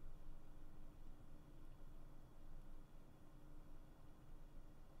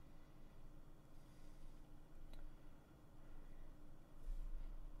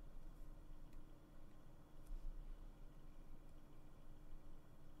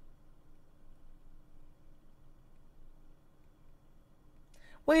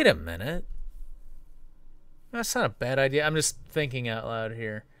 Wait a minute. That's not a bad idea. I'm just thinking out loud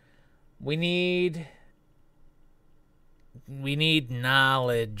here. We need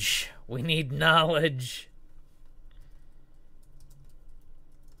knowledge. We need knowledge.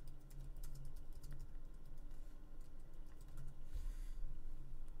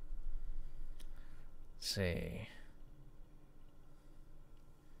 Let's see.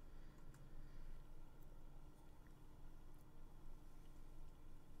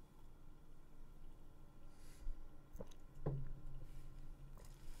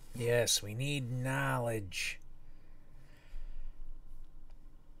 Yes, we need knowledge.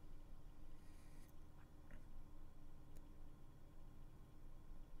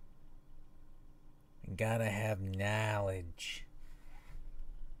 We gotta have knowledge.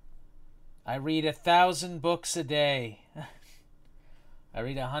 I read 1,000 books a day. I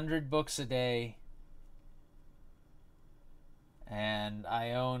read 100 books a day. And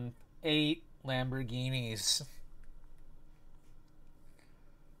I own 8 Lamborghinis.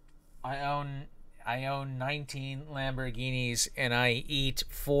 I own 19 Lamborghinis and I eat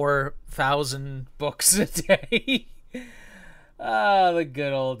 4,000 books a day. Ah, the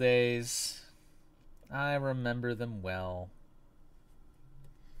good old days. I remember them well.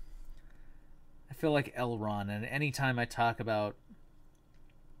 I feel like Elron, and anytime I talk about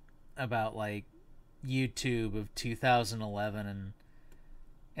like YouTube of 2011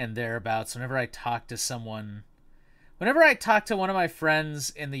 and thereabouts, whenever I talk to someone, whenever I talk to one of my friends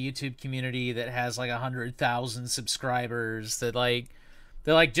in the YouTube community that has like 100,000 subscribers that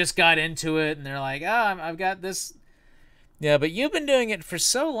they just got into it and they're like, I've got this. Yeah, but you've been doing it for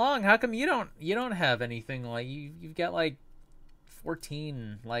so long. How come you don't have anything like you've got like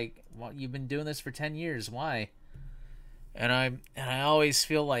 14? Like, well, you've been doing this for 10 years. Why? And I always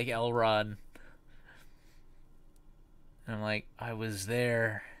feel like Elrod. And I'm like, I was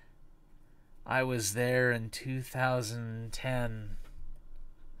there in 2010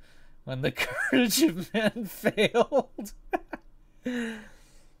 when the courage of men failed.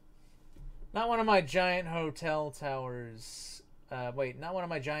 Not one of my giant hotel towers. Wait, not one of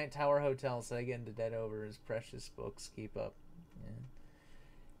my giant tower hotels that I get into debt over is precious books. Keep up. Yeah.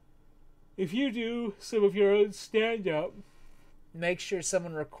 If you do some of your own stand-up, make sure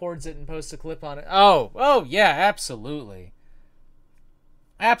someone records it and posts a clip on it. Oh, yeah, absolutely.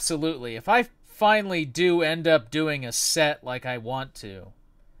 Absolutely. If I finally do end up doing a set like I want to,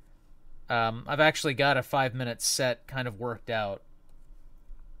 I've actually got a 5-minute set kind of worked out.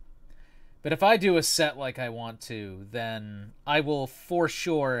 But if I do a set like I want to, then I will for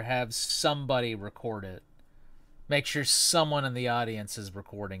sure have somebody record it. Make sure someone in the audience is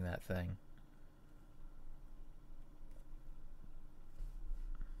recording that thing.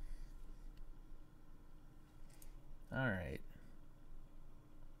 All right.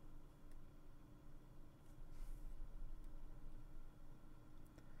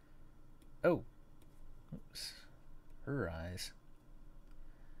 Oh. Oops. Her eyes.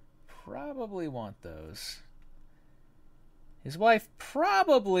 Probably want those. His wife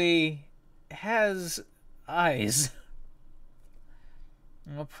probably has eyes.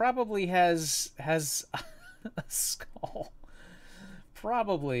 Well, probably has a skull.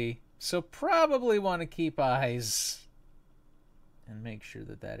 Probably. So probably want to keep eyes and make sure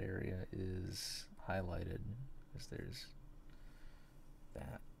that that area is highlighted, because there's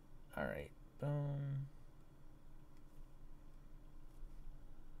that. All right. Boom.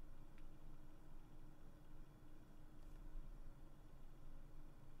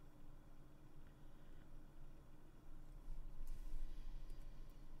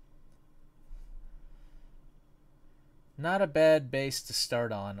 Not a bad base to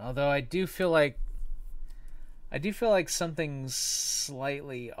start on. Although I do feel like something's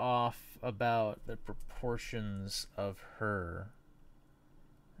slightly off about the proportions of her.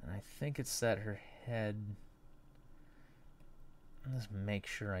 And I think it's that her head... Let's make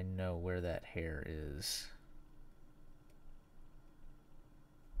sure I know where that hair is.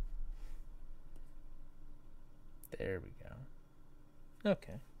 There we go.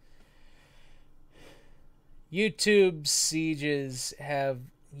 Okay. YouTube sages have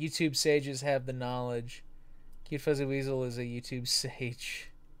the knowledge. Cute Fuzzy Weasel is a YouTube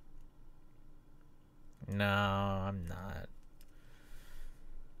sage. No, I'm not.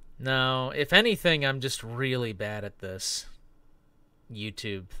 No, if anything, I'm just really bad at this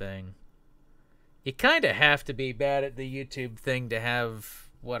YouTube thing. You kind of have to be bad at the YouTube thing to have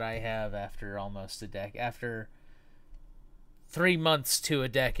what I have after almost a decade. After 3 months to a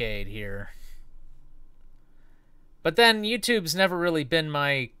decade here. But then YouTube's never really been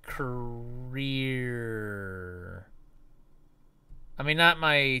my career. I mean, not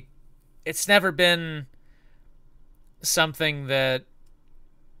my... It's never been something that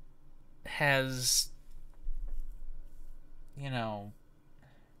has, you know...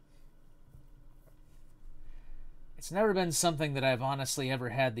 It's never been something that I've honestly ever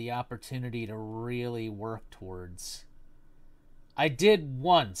had the opportunity to really work towards. I did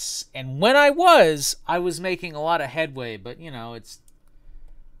once, and when I was making a lot of headway, but you know, it's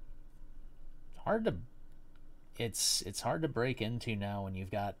hard to break into now when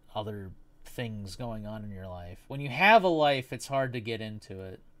you've got other things going on in your life. When you have a life, it's hard to get into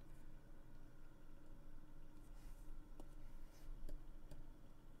it.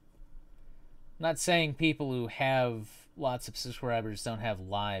 I'm not saying people who have lots of subscribers don't have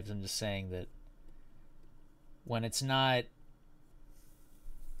lives. I'm just saying that when it's not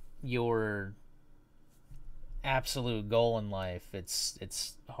your absolute goal in life,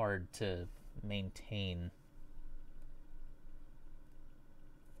 it's hard to maintain.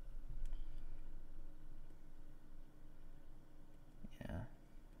 Yeah,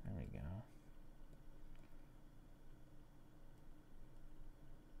 there we go.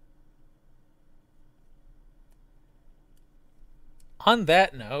 On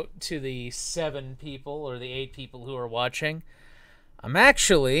that note, to the 7 people or the 8 people who are watching, I'm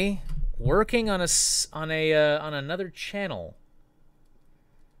actually working on another channel.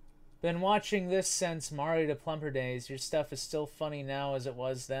 Been watching this since Mario to Plumper days. Your stuff is still funny now as it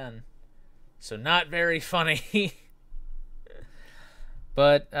was then. So not very funny.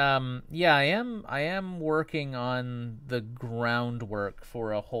 But yeah, I am working on the groundwork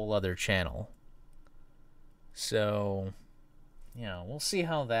for a whole other channel. So, you know, we'll see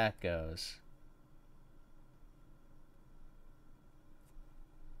how that goes.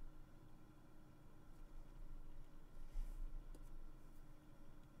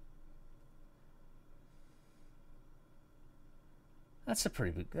 That's a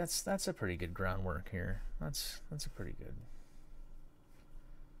pretty good groundwork here. That's a pretty good.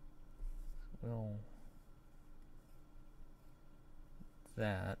 Well,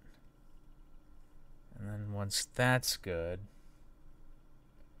 that, and then once that's good,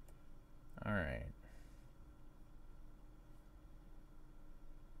 all right.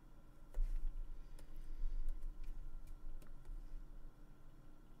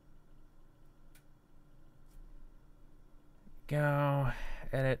 Go,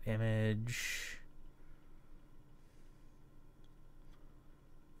 edit image.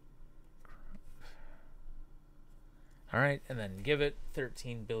 All right, and then give it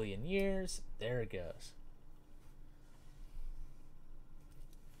 13 billion years. There it goes.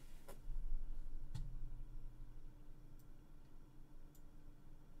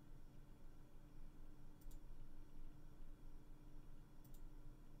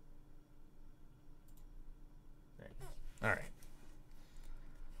 All right.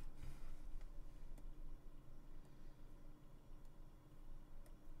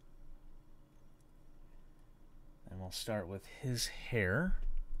 And we'll start with his hair.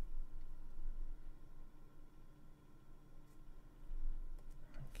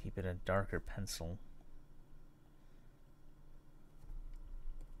 Keep it a darker pencil.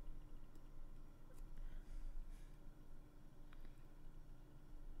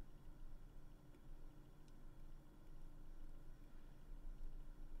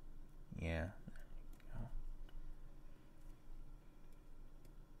 Yeah.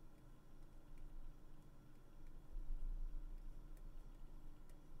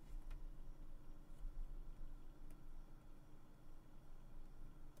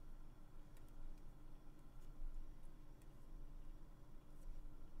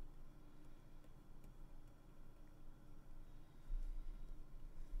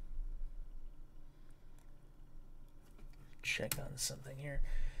 check on something here.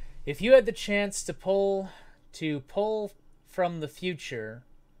 If you had the chance to pull from the future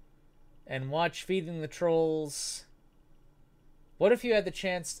and watch Feeding the Trolls, what if you had the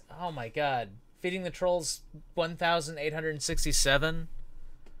chance? Oh my God, Feeding the Trolls 1867.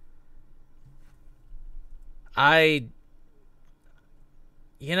 I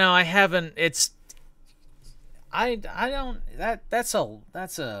haven't. I don't. That's a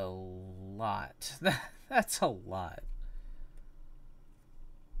lot. That's a lot.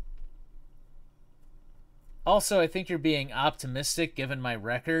 Also, I think you're being optimistic given my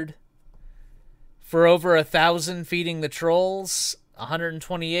record. For over 1,000 Feeding the Trolls,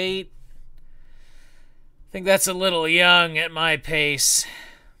 128. I think that's a little young at my pace.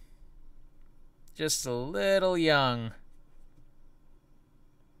 Just a little young.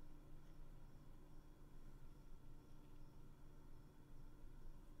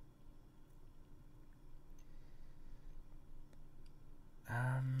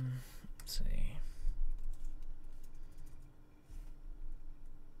 Let's see.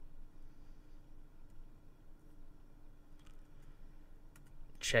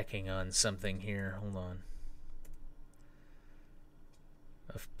 Checking on something here. Hold on.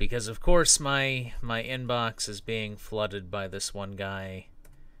 Because of course my inbox is being flooded by this one guy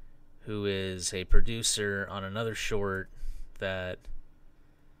who is a producer on another short that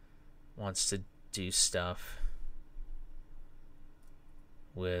wants to do stuff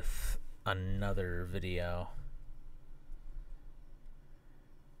with another video.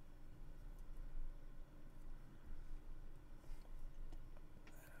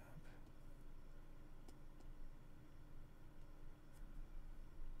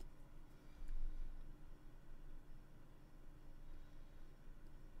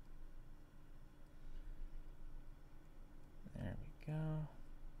 There we go.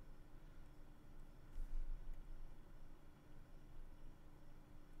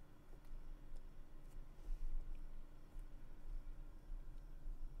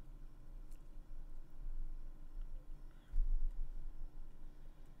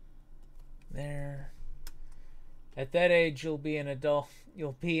 There. At that age, you'll be an adult.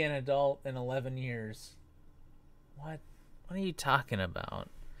 You'll be an adult in 11 years. What? What are you talking about?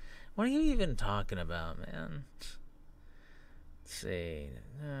 What are you even talking about, man? Let's see.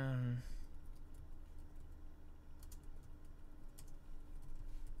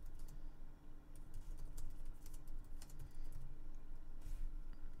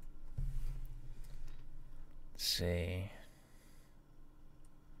 Let's see.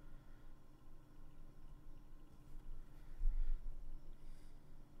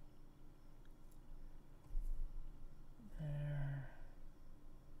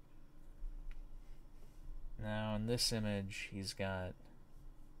 Now in this image, he's got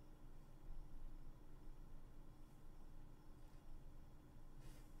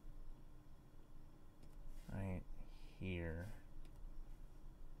right here.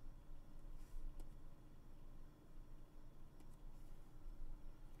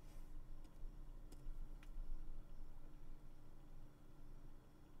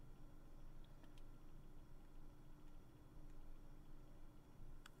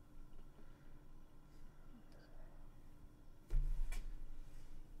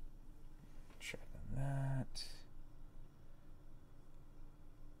 That.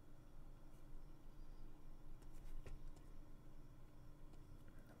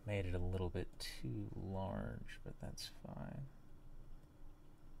 Made it a little bit too large, but that's fine.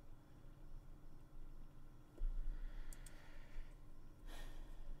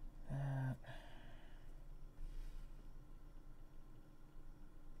 That.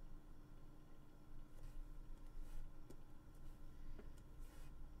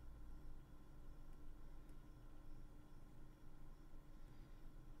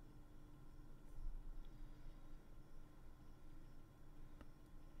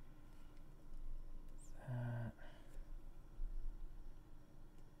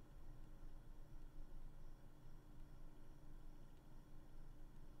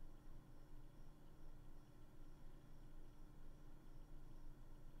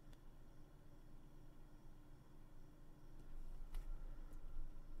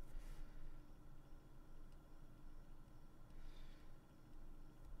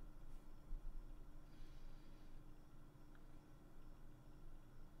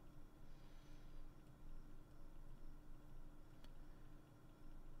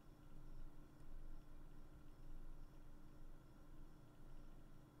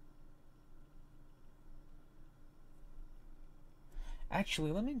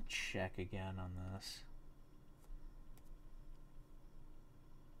 Actually, let me check again on this.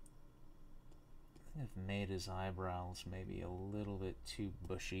 have made his eyebrows maybe a little bit too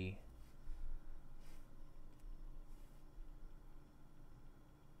bushy.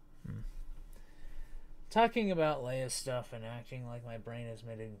 Talking about Leia stuff and acting like my brain is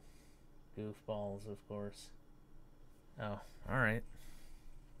made of goofballs, of course. Oh, alright.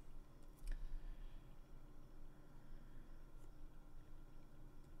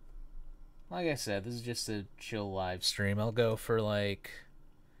 Like I said, this is just a chill live stream. I'll go for like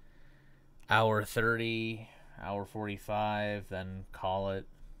hour 30, hour 45, then call it.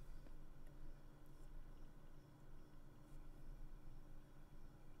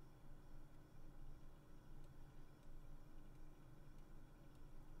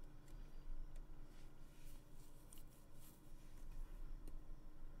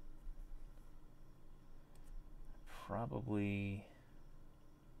 Probably...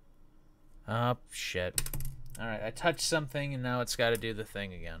 Oh, shit. Alright, I touched something and now it's got to do the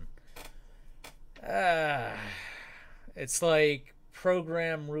thing again. It's like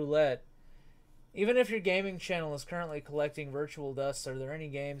program roulette. Even if your gaming channel is currently collecting virtual dust, are there any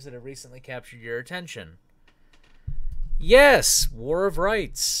games that have recently captured your attention? Yes! War of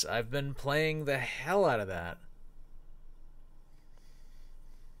Rights. I've been playing the hell out of that.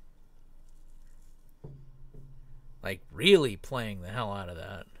 Like, really playing the hell out of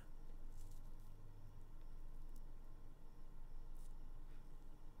that.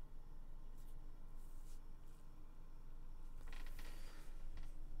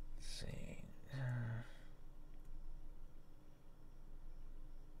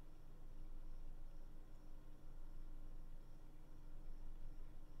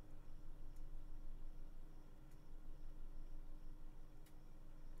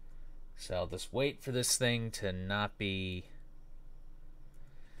 So I'll just wait for this thing to not be...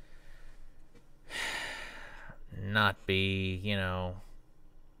 you know,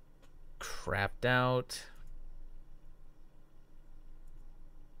 crapped out.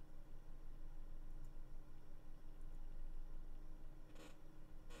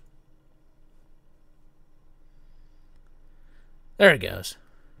 There it goes.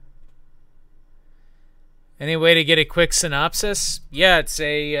 Any way to get a quick synopsis? Yeah, it's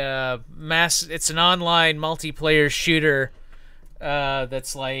a it's an online multiplayer shooter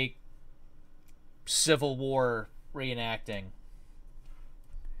that's like Civil War reenacting.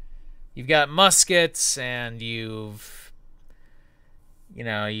 You've got muskets and you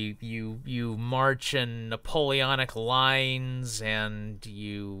march in Napoleonic lines and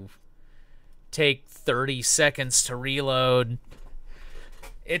you take 30 seconds to reload.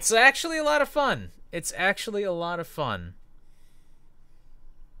 It's actually a lot of fun. It's actually a lot of fun.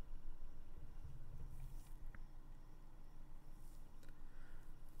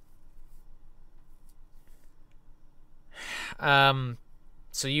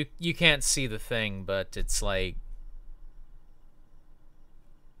 So you can't see the thing, but it's like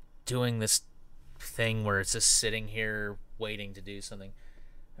doing this thing where it's just sitting here waiting to do something.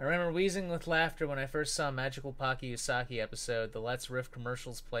 I remember wheezing with laughter when I first saw Magical Pocky Usagi episode. The Let's Riff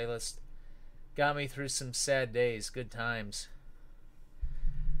commercials playlist got me through some sad days. Good times.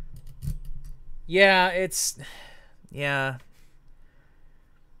 Yeah, yeah.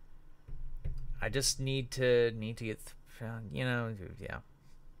 I just need to get, yeah.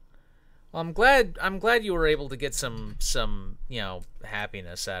 Well, I'm glad you were able to get some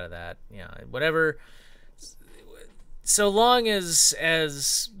happiness out of that. Whatever. So long as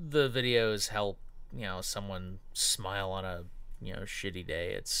the videos help, someone smile on a, shitty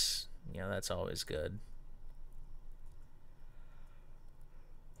day, it's, that's always good.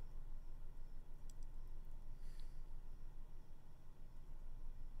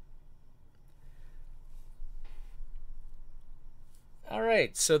 All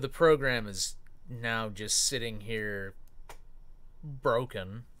right, so the program is now just sitting here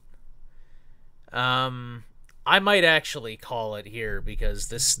broken. I might actually call it here because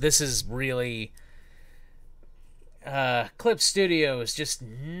this is really Clip Studio is just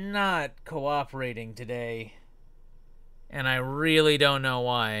not cooperating today, and I really don't know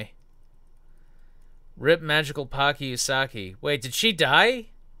why. Rip Magical Pocky Usagi. Wait, did she die?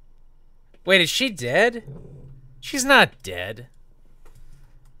 Wait, is she dead? She's not dead.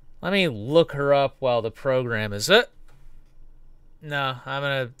 Let me look her up while the program is... No,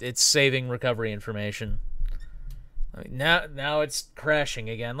 it's saving recovery information. Now it's crashing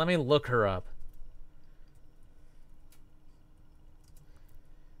again. Let me look her up.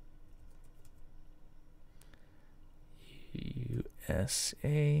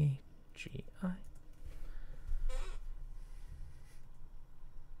 Usagi.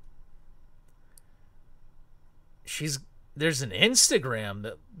 There's an Instagram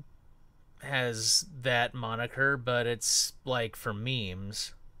that has that moniker, but it's like for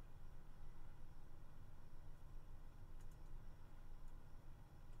memes.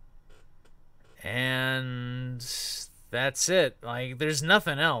 And that's it. Like, there's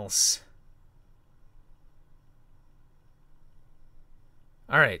nothing else.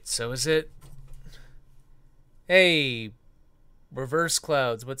 Alright, so is it... Hey, Reverse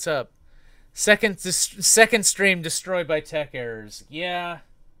Clouds, what's up? Second stream destroyed by tech errors. Yeah,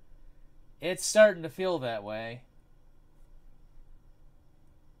 it's starting to feel that way.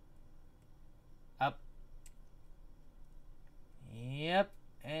 Up. Yep,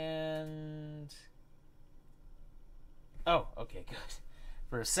 and... Oh, okay, good.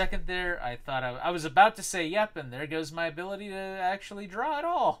 For a second there, I thought I was about to say yep, and there goes my ability to actually draw it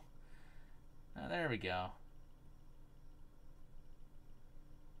all. Oh, there we go.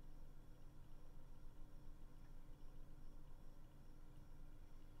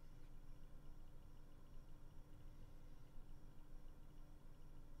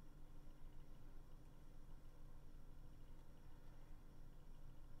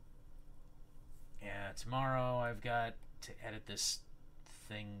 Yeah, tomorrow I've got to edit this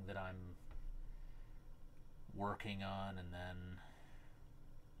thing that I'm working on, and then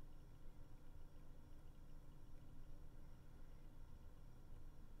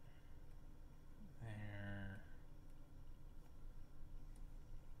there.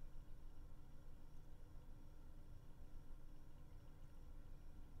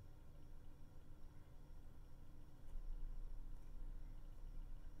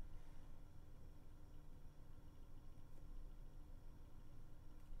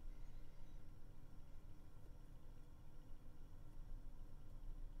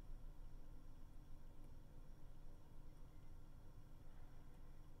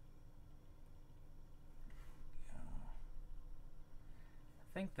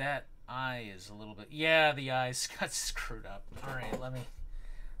 I think that eye is a little bit... Yeah, the eyes got screwed up. Alright, let me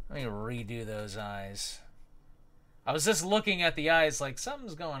redo those eyes. I was just looking at the eyes like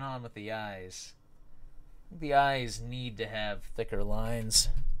something's going on with the eyes. The eyes need to have thicker lines.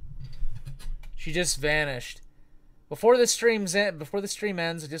 She just vanished. Before the stream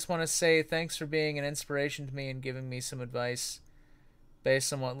ends, I just want to say thanks for being an inspiration to me and giving me some advice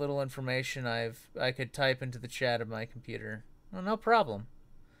based on what little information I could type into the chat of my computer. Well, no problem.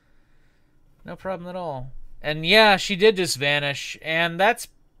 No problem at all. And yeah, she did just vanish, and that's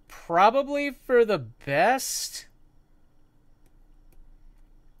probably for the best.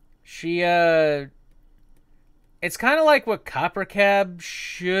 She, it's kind of like what Copper Cab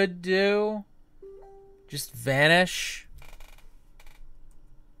should do. Just vanish.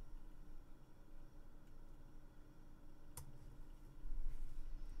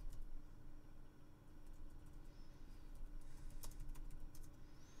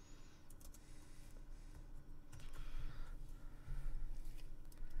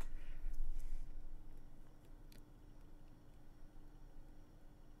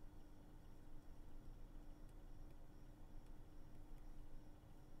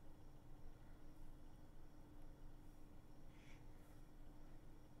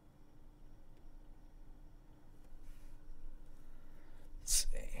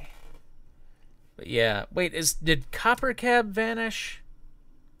 But yeah, wait, did Copper Cab vanish?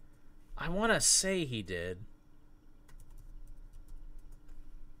 I want to say he did.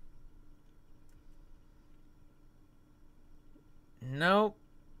 Nope.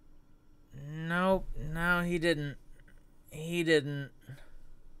 Nope. No, he didn't. He didn't.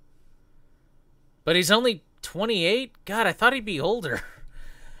 But he's only 28? God, I thought he'd be older.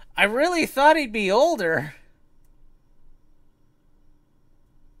 I really thought he'd be older.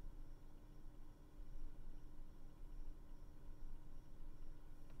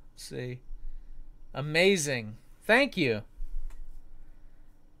 See. Amazing. Thank you.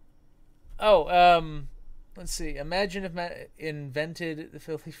 Oh, let's see. Imagine if Matt invented the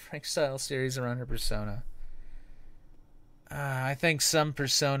Filthy Frank style series around her persona. I think some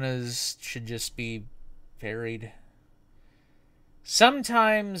personas should just be varied.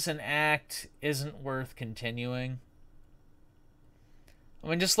 Sometimes an act isn't worth continuing. I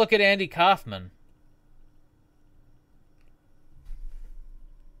mean, just look at Andy Kaufman.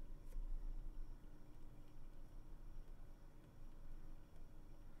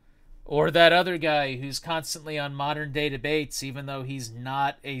 Or that other guy who's constantly on Modern Day Debates, even though he's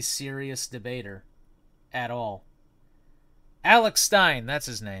not a serious debater at all. Alex Stein, that's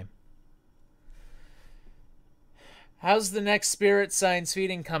his name. How's the next Spirit Science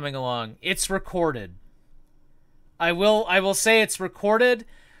feeding coming along? It's recorded. I will say it's recorded.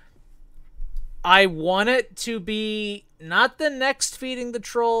 I want it to be not the next Feeding the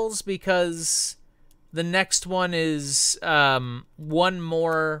Trolls, because the next one is one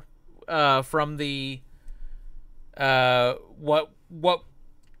more from the what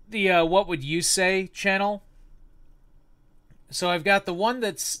would you say channel. So I've got the one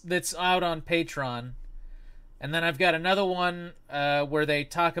that's out on Patreon, and then I've got another one where they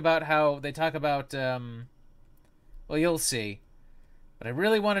talk about well, you'll see. But I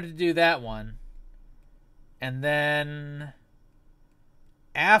really wanted to do that one. And then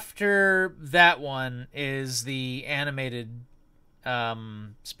after that one is the animated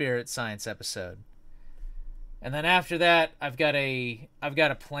Spirit Science episode. And then after that, I've got a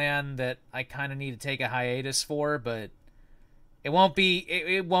plan that I kind of need to take a hiatus for, but it won't be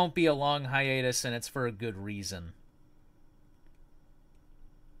a long hiatus, and it's for a good reason.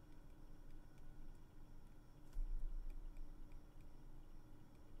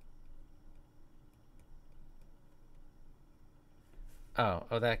 Oh,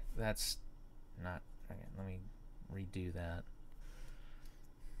 that's not. Okay, let me redo that.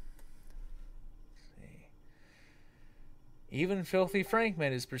 Let's see. Even Filthy Frank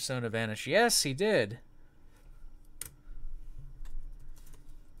made his persona vanish. Yes, he did.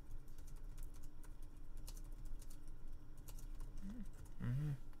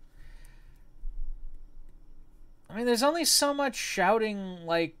 I mean, there's only so much shouting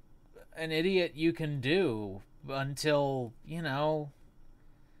like an idiot you can do until, you know,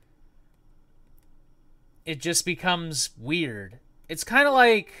 it just becomes weird. It's kind of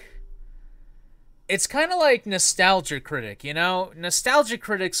like Nostalgia Critic, you know? Nostalgia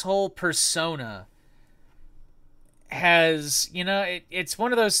Critic's whole persona has, you know, it's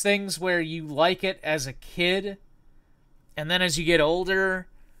one of those things where you like it as a kid, and then as you get older,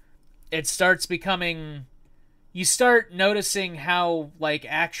 it starts becoming... You start noticing how, like,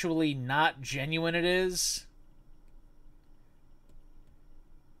 actually not genuine it is.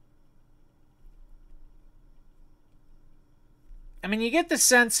 I mean, you get the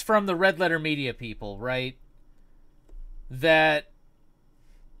sense from the Red Letter Media people, right? That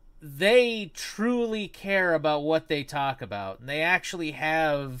they truly care about what they talk about. And they actually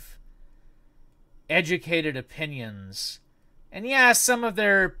have educated opinions. And yeah, some of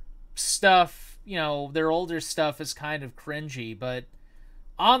their stuff, you know, their older stuff is kind of cringy, but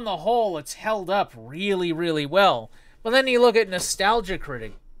on the whole, it's held up really, really well. But then you look at Nostalgia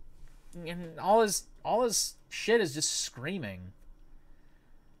Critic, and all his shit is just screaming.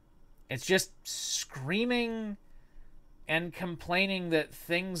 It's just screaming and complaining that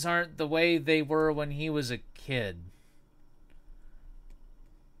things aren't the way they were when he was a kid.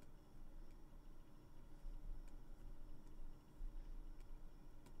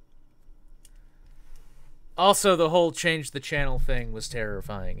 Also, the whole change the channel thing was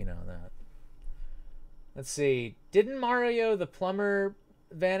terrifying, you know that. Let's see. Didn't Mario the plumber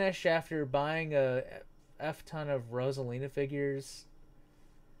vanish after buying a F-ton of Rosalina figures?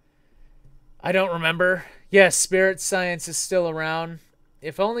 I don't remember. Yes, Spirit Science is still around.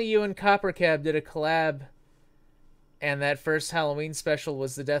 If only you and Coppercab did a collab and that first Halloween special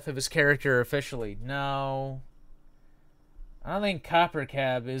was the death of his character officially. No. I don't think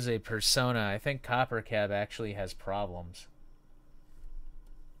Coppercab is a persona. I think Coppercab actually has problems.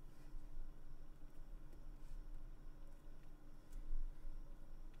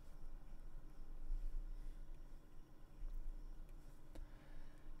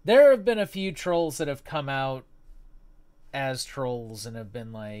 There have been a few trolls that have come out as trolls and have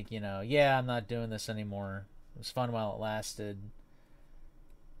been like, you know, yeah, I'm not doing this anymore. It was fun while it lasted.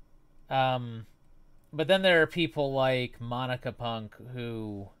 But then there are people like Monica Punk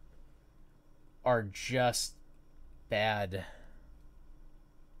who are just bad.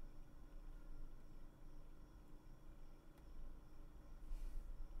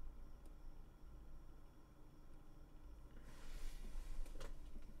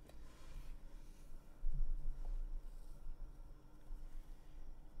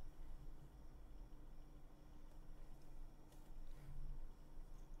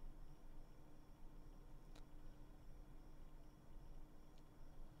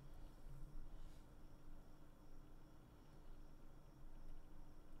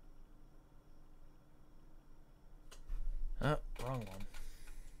 Oh, wrong one.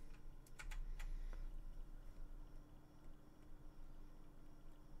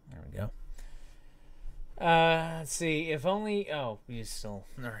 There we go. Let's see. If only... Oh, you still...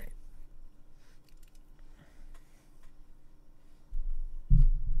 Alright. Let's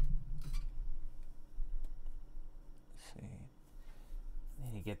see.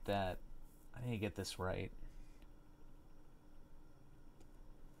 I need to get that... I need to get this right.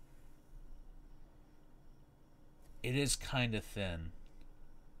 it is kind of thin.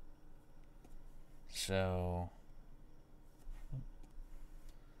 So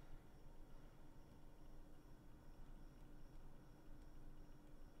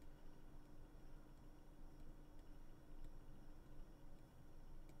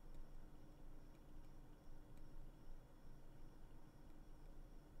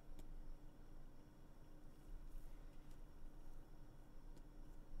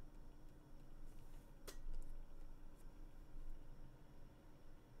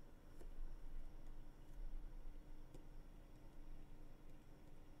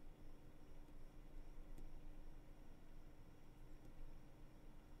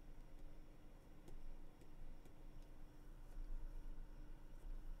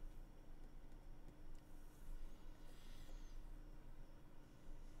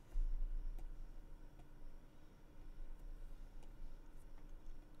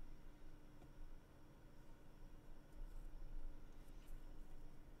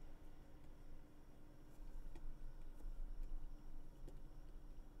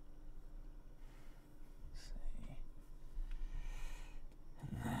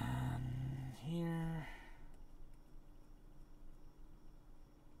here.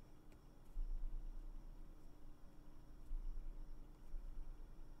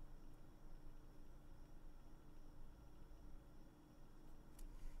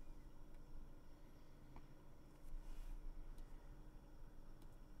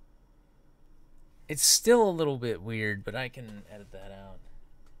 It's still a little bit weird, but I can edit that out.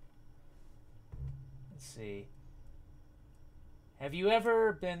 Let's see. Have you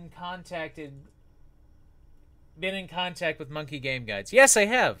ever been in contact with Monkey Game Guides? Yes, I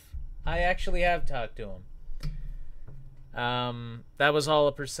have. I actually have talked to him. That was all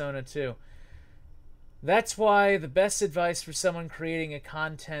a Persona 2. That's why the best advice for someone creating a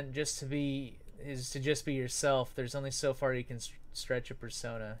content is to just be yourself. There's only so far you can stretch a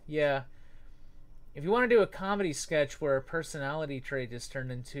persona. Yeah. If you want to do a comedy sketch where a personality trait is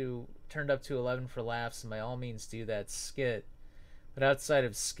turned up to 11 for laughs, and by all means do that skit. But outside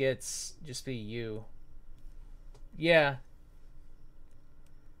of skits, just be you. Yeah.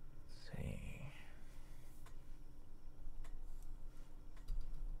 Let's see.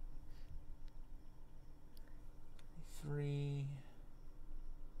 Three.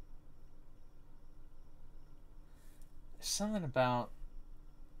 There's something about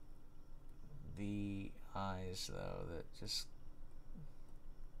the eyes, though, that just...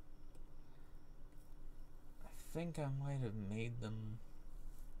 I think I might have made them...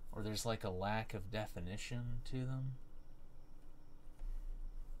 Or there's like a lack of definition to them.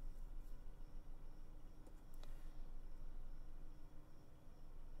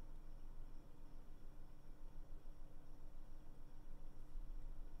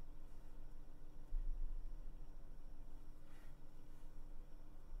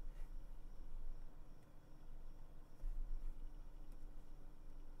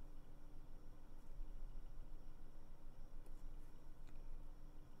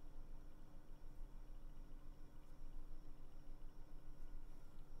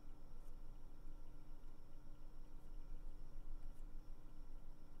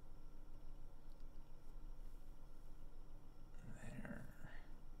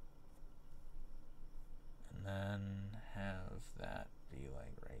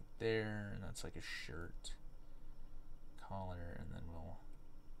 There, and that's like a shirt collar, and then we'll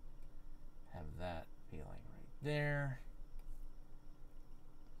have that be like right there.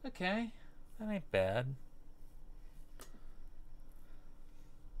 Okay, that ain't bad.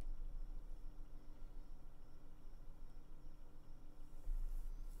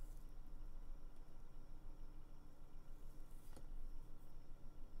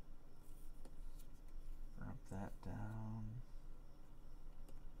 Drop that down.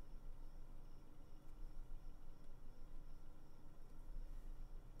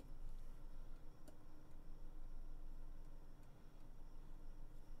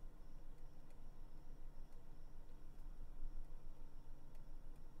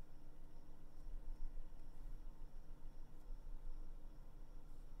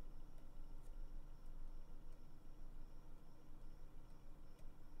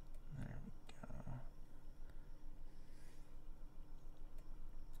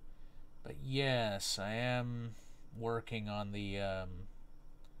 Yes, I am working on the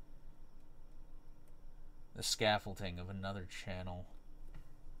scaffolding of another channel.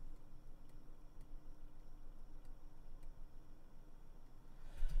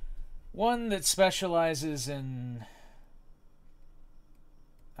 One that specializes in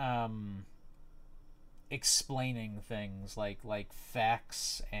explaining things like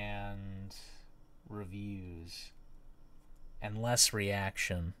facts and reviews. and less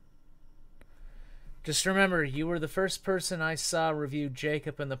reaction. Just remember, you were the first person I saw review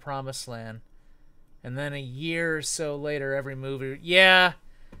Jacob and the Promised Land. And then a year or so later, every movie... Yeah,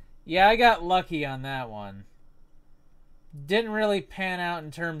 I got lucky on that one. Didn't really pan out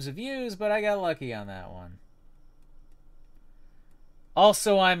in terms of views, but I got lucky on that one.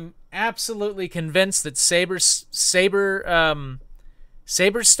 Also, I'm absolutely convinced that Saber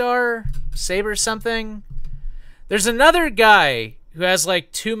something. There's another guy who has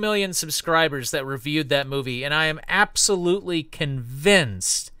like 2 million subscribers that reviewed that movie, and I am absolutely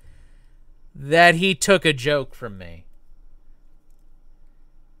convinced that he took a joke from me.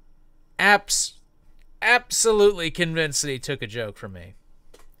 Absolutely convinced that he took a joke from me.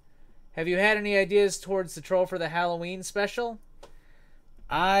 Have you had any ideas towards the troll for the Halloween special?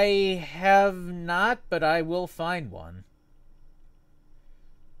 I have not, but I will find one.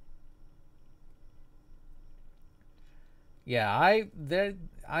 Yeah,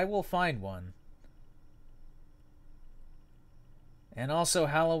 I will find one. And also,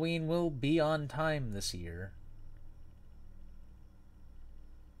 Halloween will be on time this year.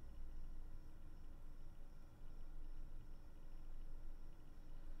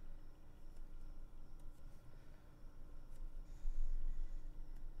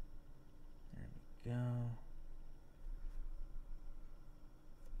 There we go.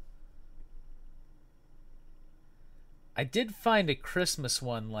 I did find a Christmas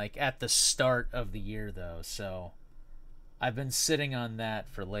one, like, at the start of the year, though, so I've been sitting on that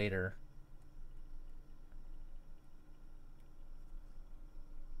for later.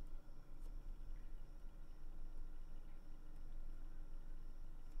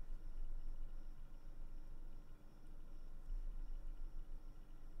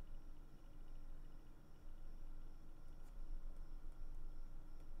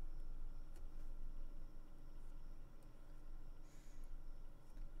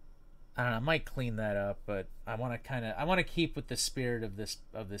 I don't know, I might clean that up, but I want to keep with the spirit of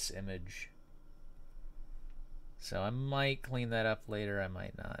this image. So I might clean that up later, I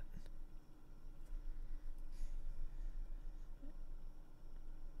might not.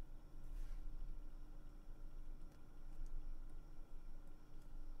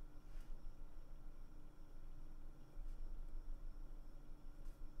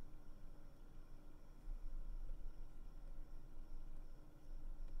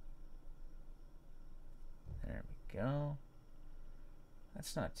 There we go.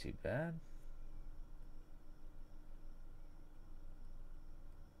 That's not too bad.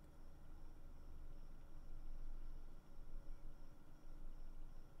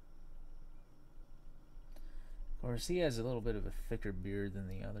 Of course, he has a little bit of a thicker beard than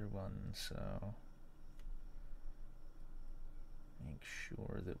the other one, so make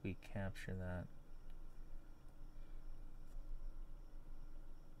sure that we capture that.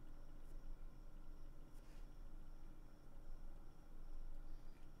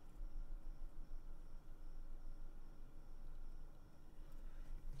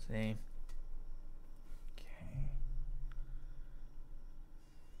 See? Okay.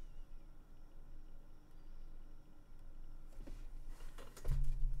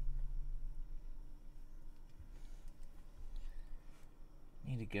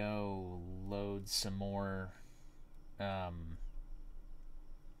 Need to go load some more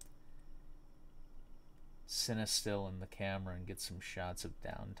Cinestill in the camera and get some shots of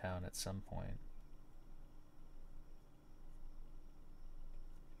downtown at some point.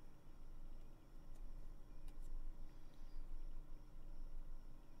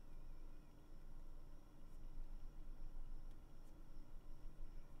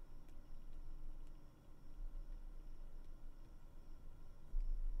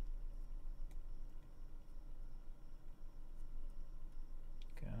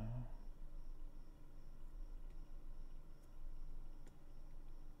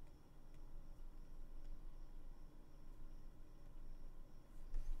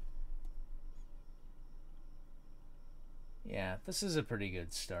 Yeah, this is a pretty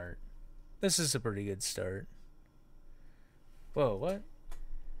good start. Whoa, what?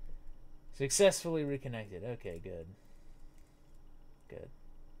 Successfully reconnected. Okay, good. Let's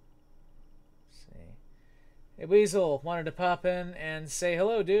see. Hey, Weasel, wanted to pop in and say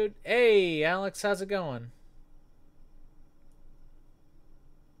hello, dude. Hey, Alex, how's it going?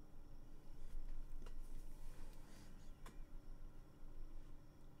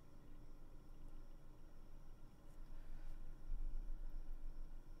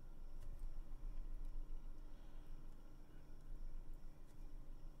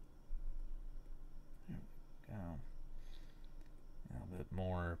 A little bit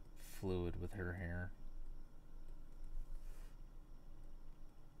more fluid with her hair.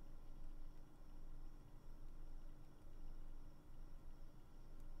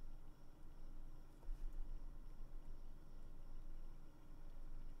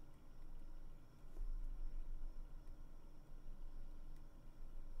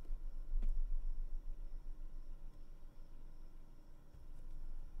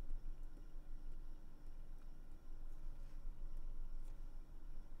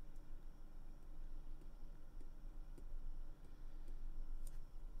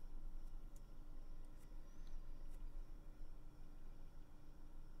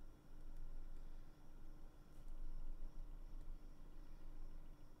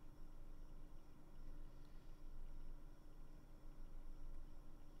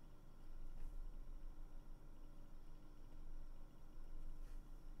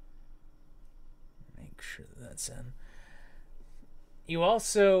 sure that's in. You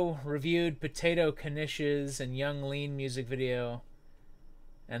also reviewed Potato Kanish's and Young Lean music video,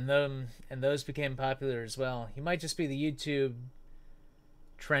 and those became popular as well. You might just be the YouTube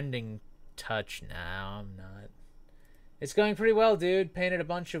trending touch. No, I'm not. It's going pretty well, dude. Painted a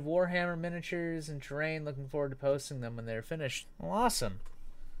bunch of Warhammer miniatures and terrain. Looking forward to posting them when they're finished. Well, awesome.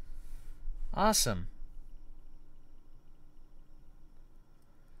 Awesome.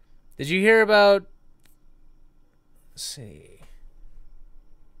 Did you hear about... Let's see...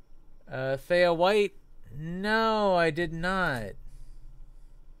 Thea White? No, I did not.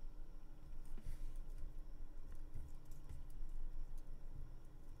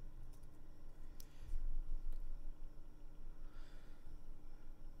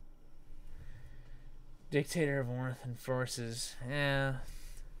 Dictator of Orthan Forces. Yeah.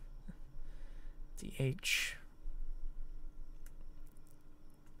 DH.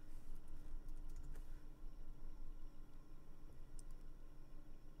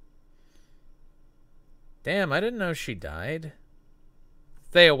 Damn, I didn't know she died.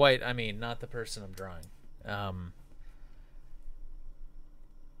 Thea White, I mean, not the person I'm drawing.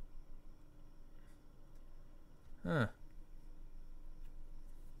 Huh.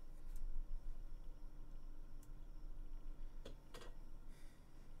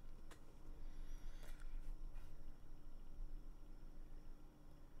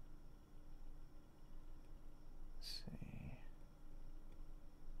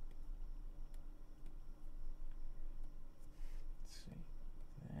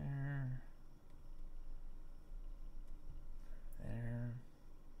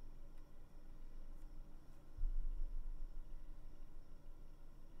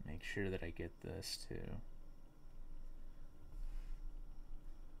 Sure that I get this too.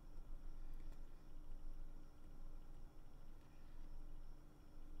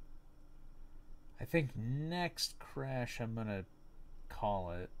 I think next crash I'm gonna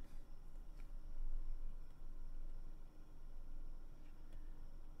call it.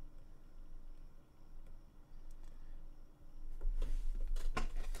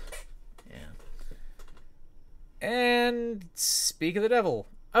 Yeah. And speak of the devil.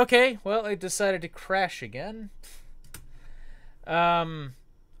 Okay, well, I decided to crash again. I'm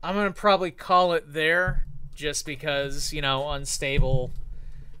gonna probably call it there, just because, you know, unstable,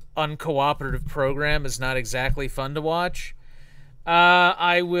 uncooperative program is not exactly fun to watch.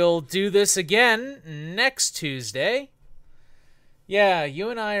 I will do this again next Tuesday. Yeah, you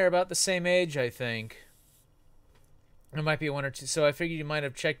and I are about the same age, I think. It might be one or two, so I figured you might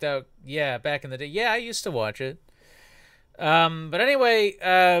have checked out, yeah, back in the day. Yeah, I used to watch it. But anyway,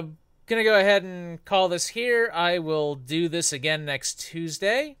 gonna go ahead and call this here. I will do this again next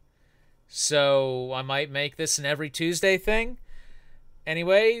Tuesday. So I might make this an every Tuesday thing.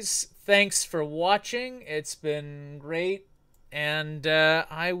 Anyways, thanks for watching. It's been great. And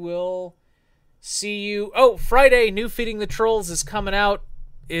I will see you... Oh, Friday, new Feeding the Trolls is coming out.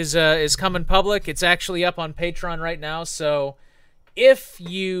 Is coming public. It's actually up on Patreon right now. So if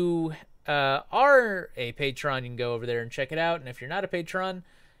you... are a patron, you can go over there and check it out. And if you're not a patron,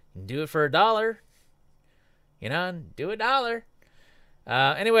 you can do it for $1. You know, do $1.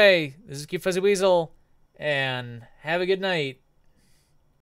 Anyway, this is Cute Fuzzy Weasel, and have a good night.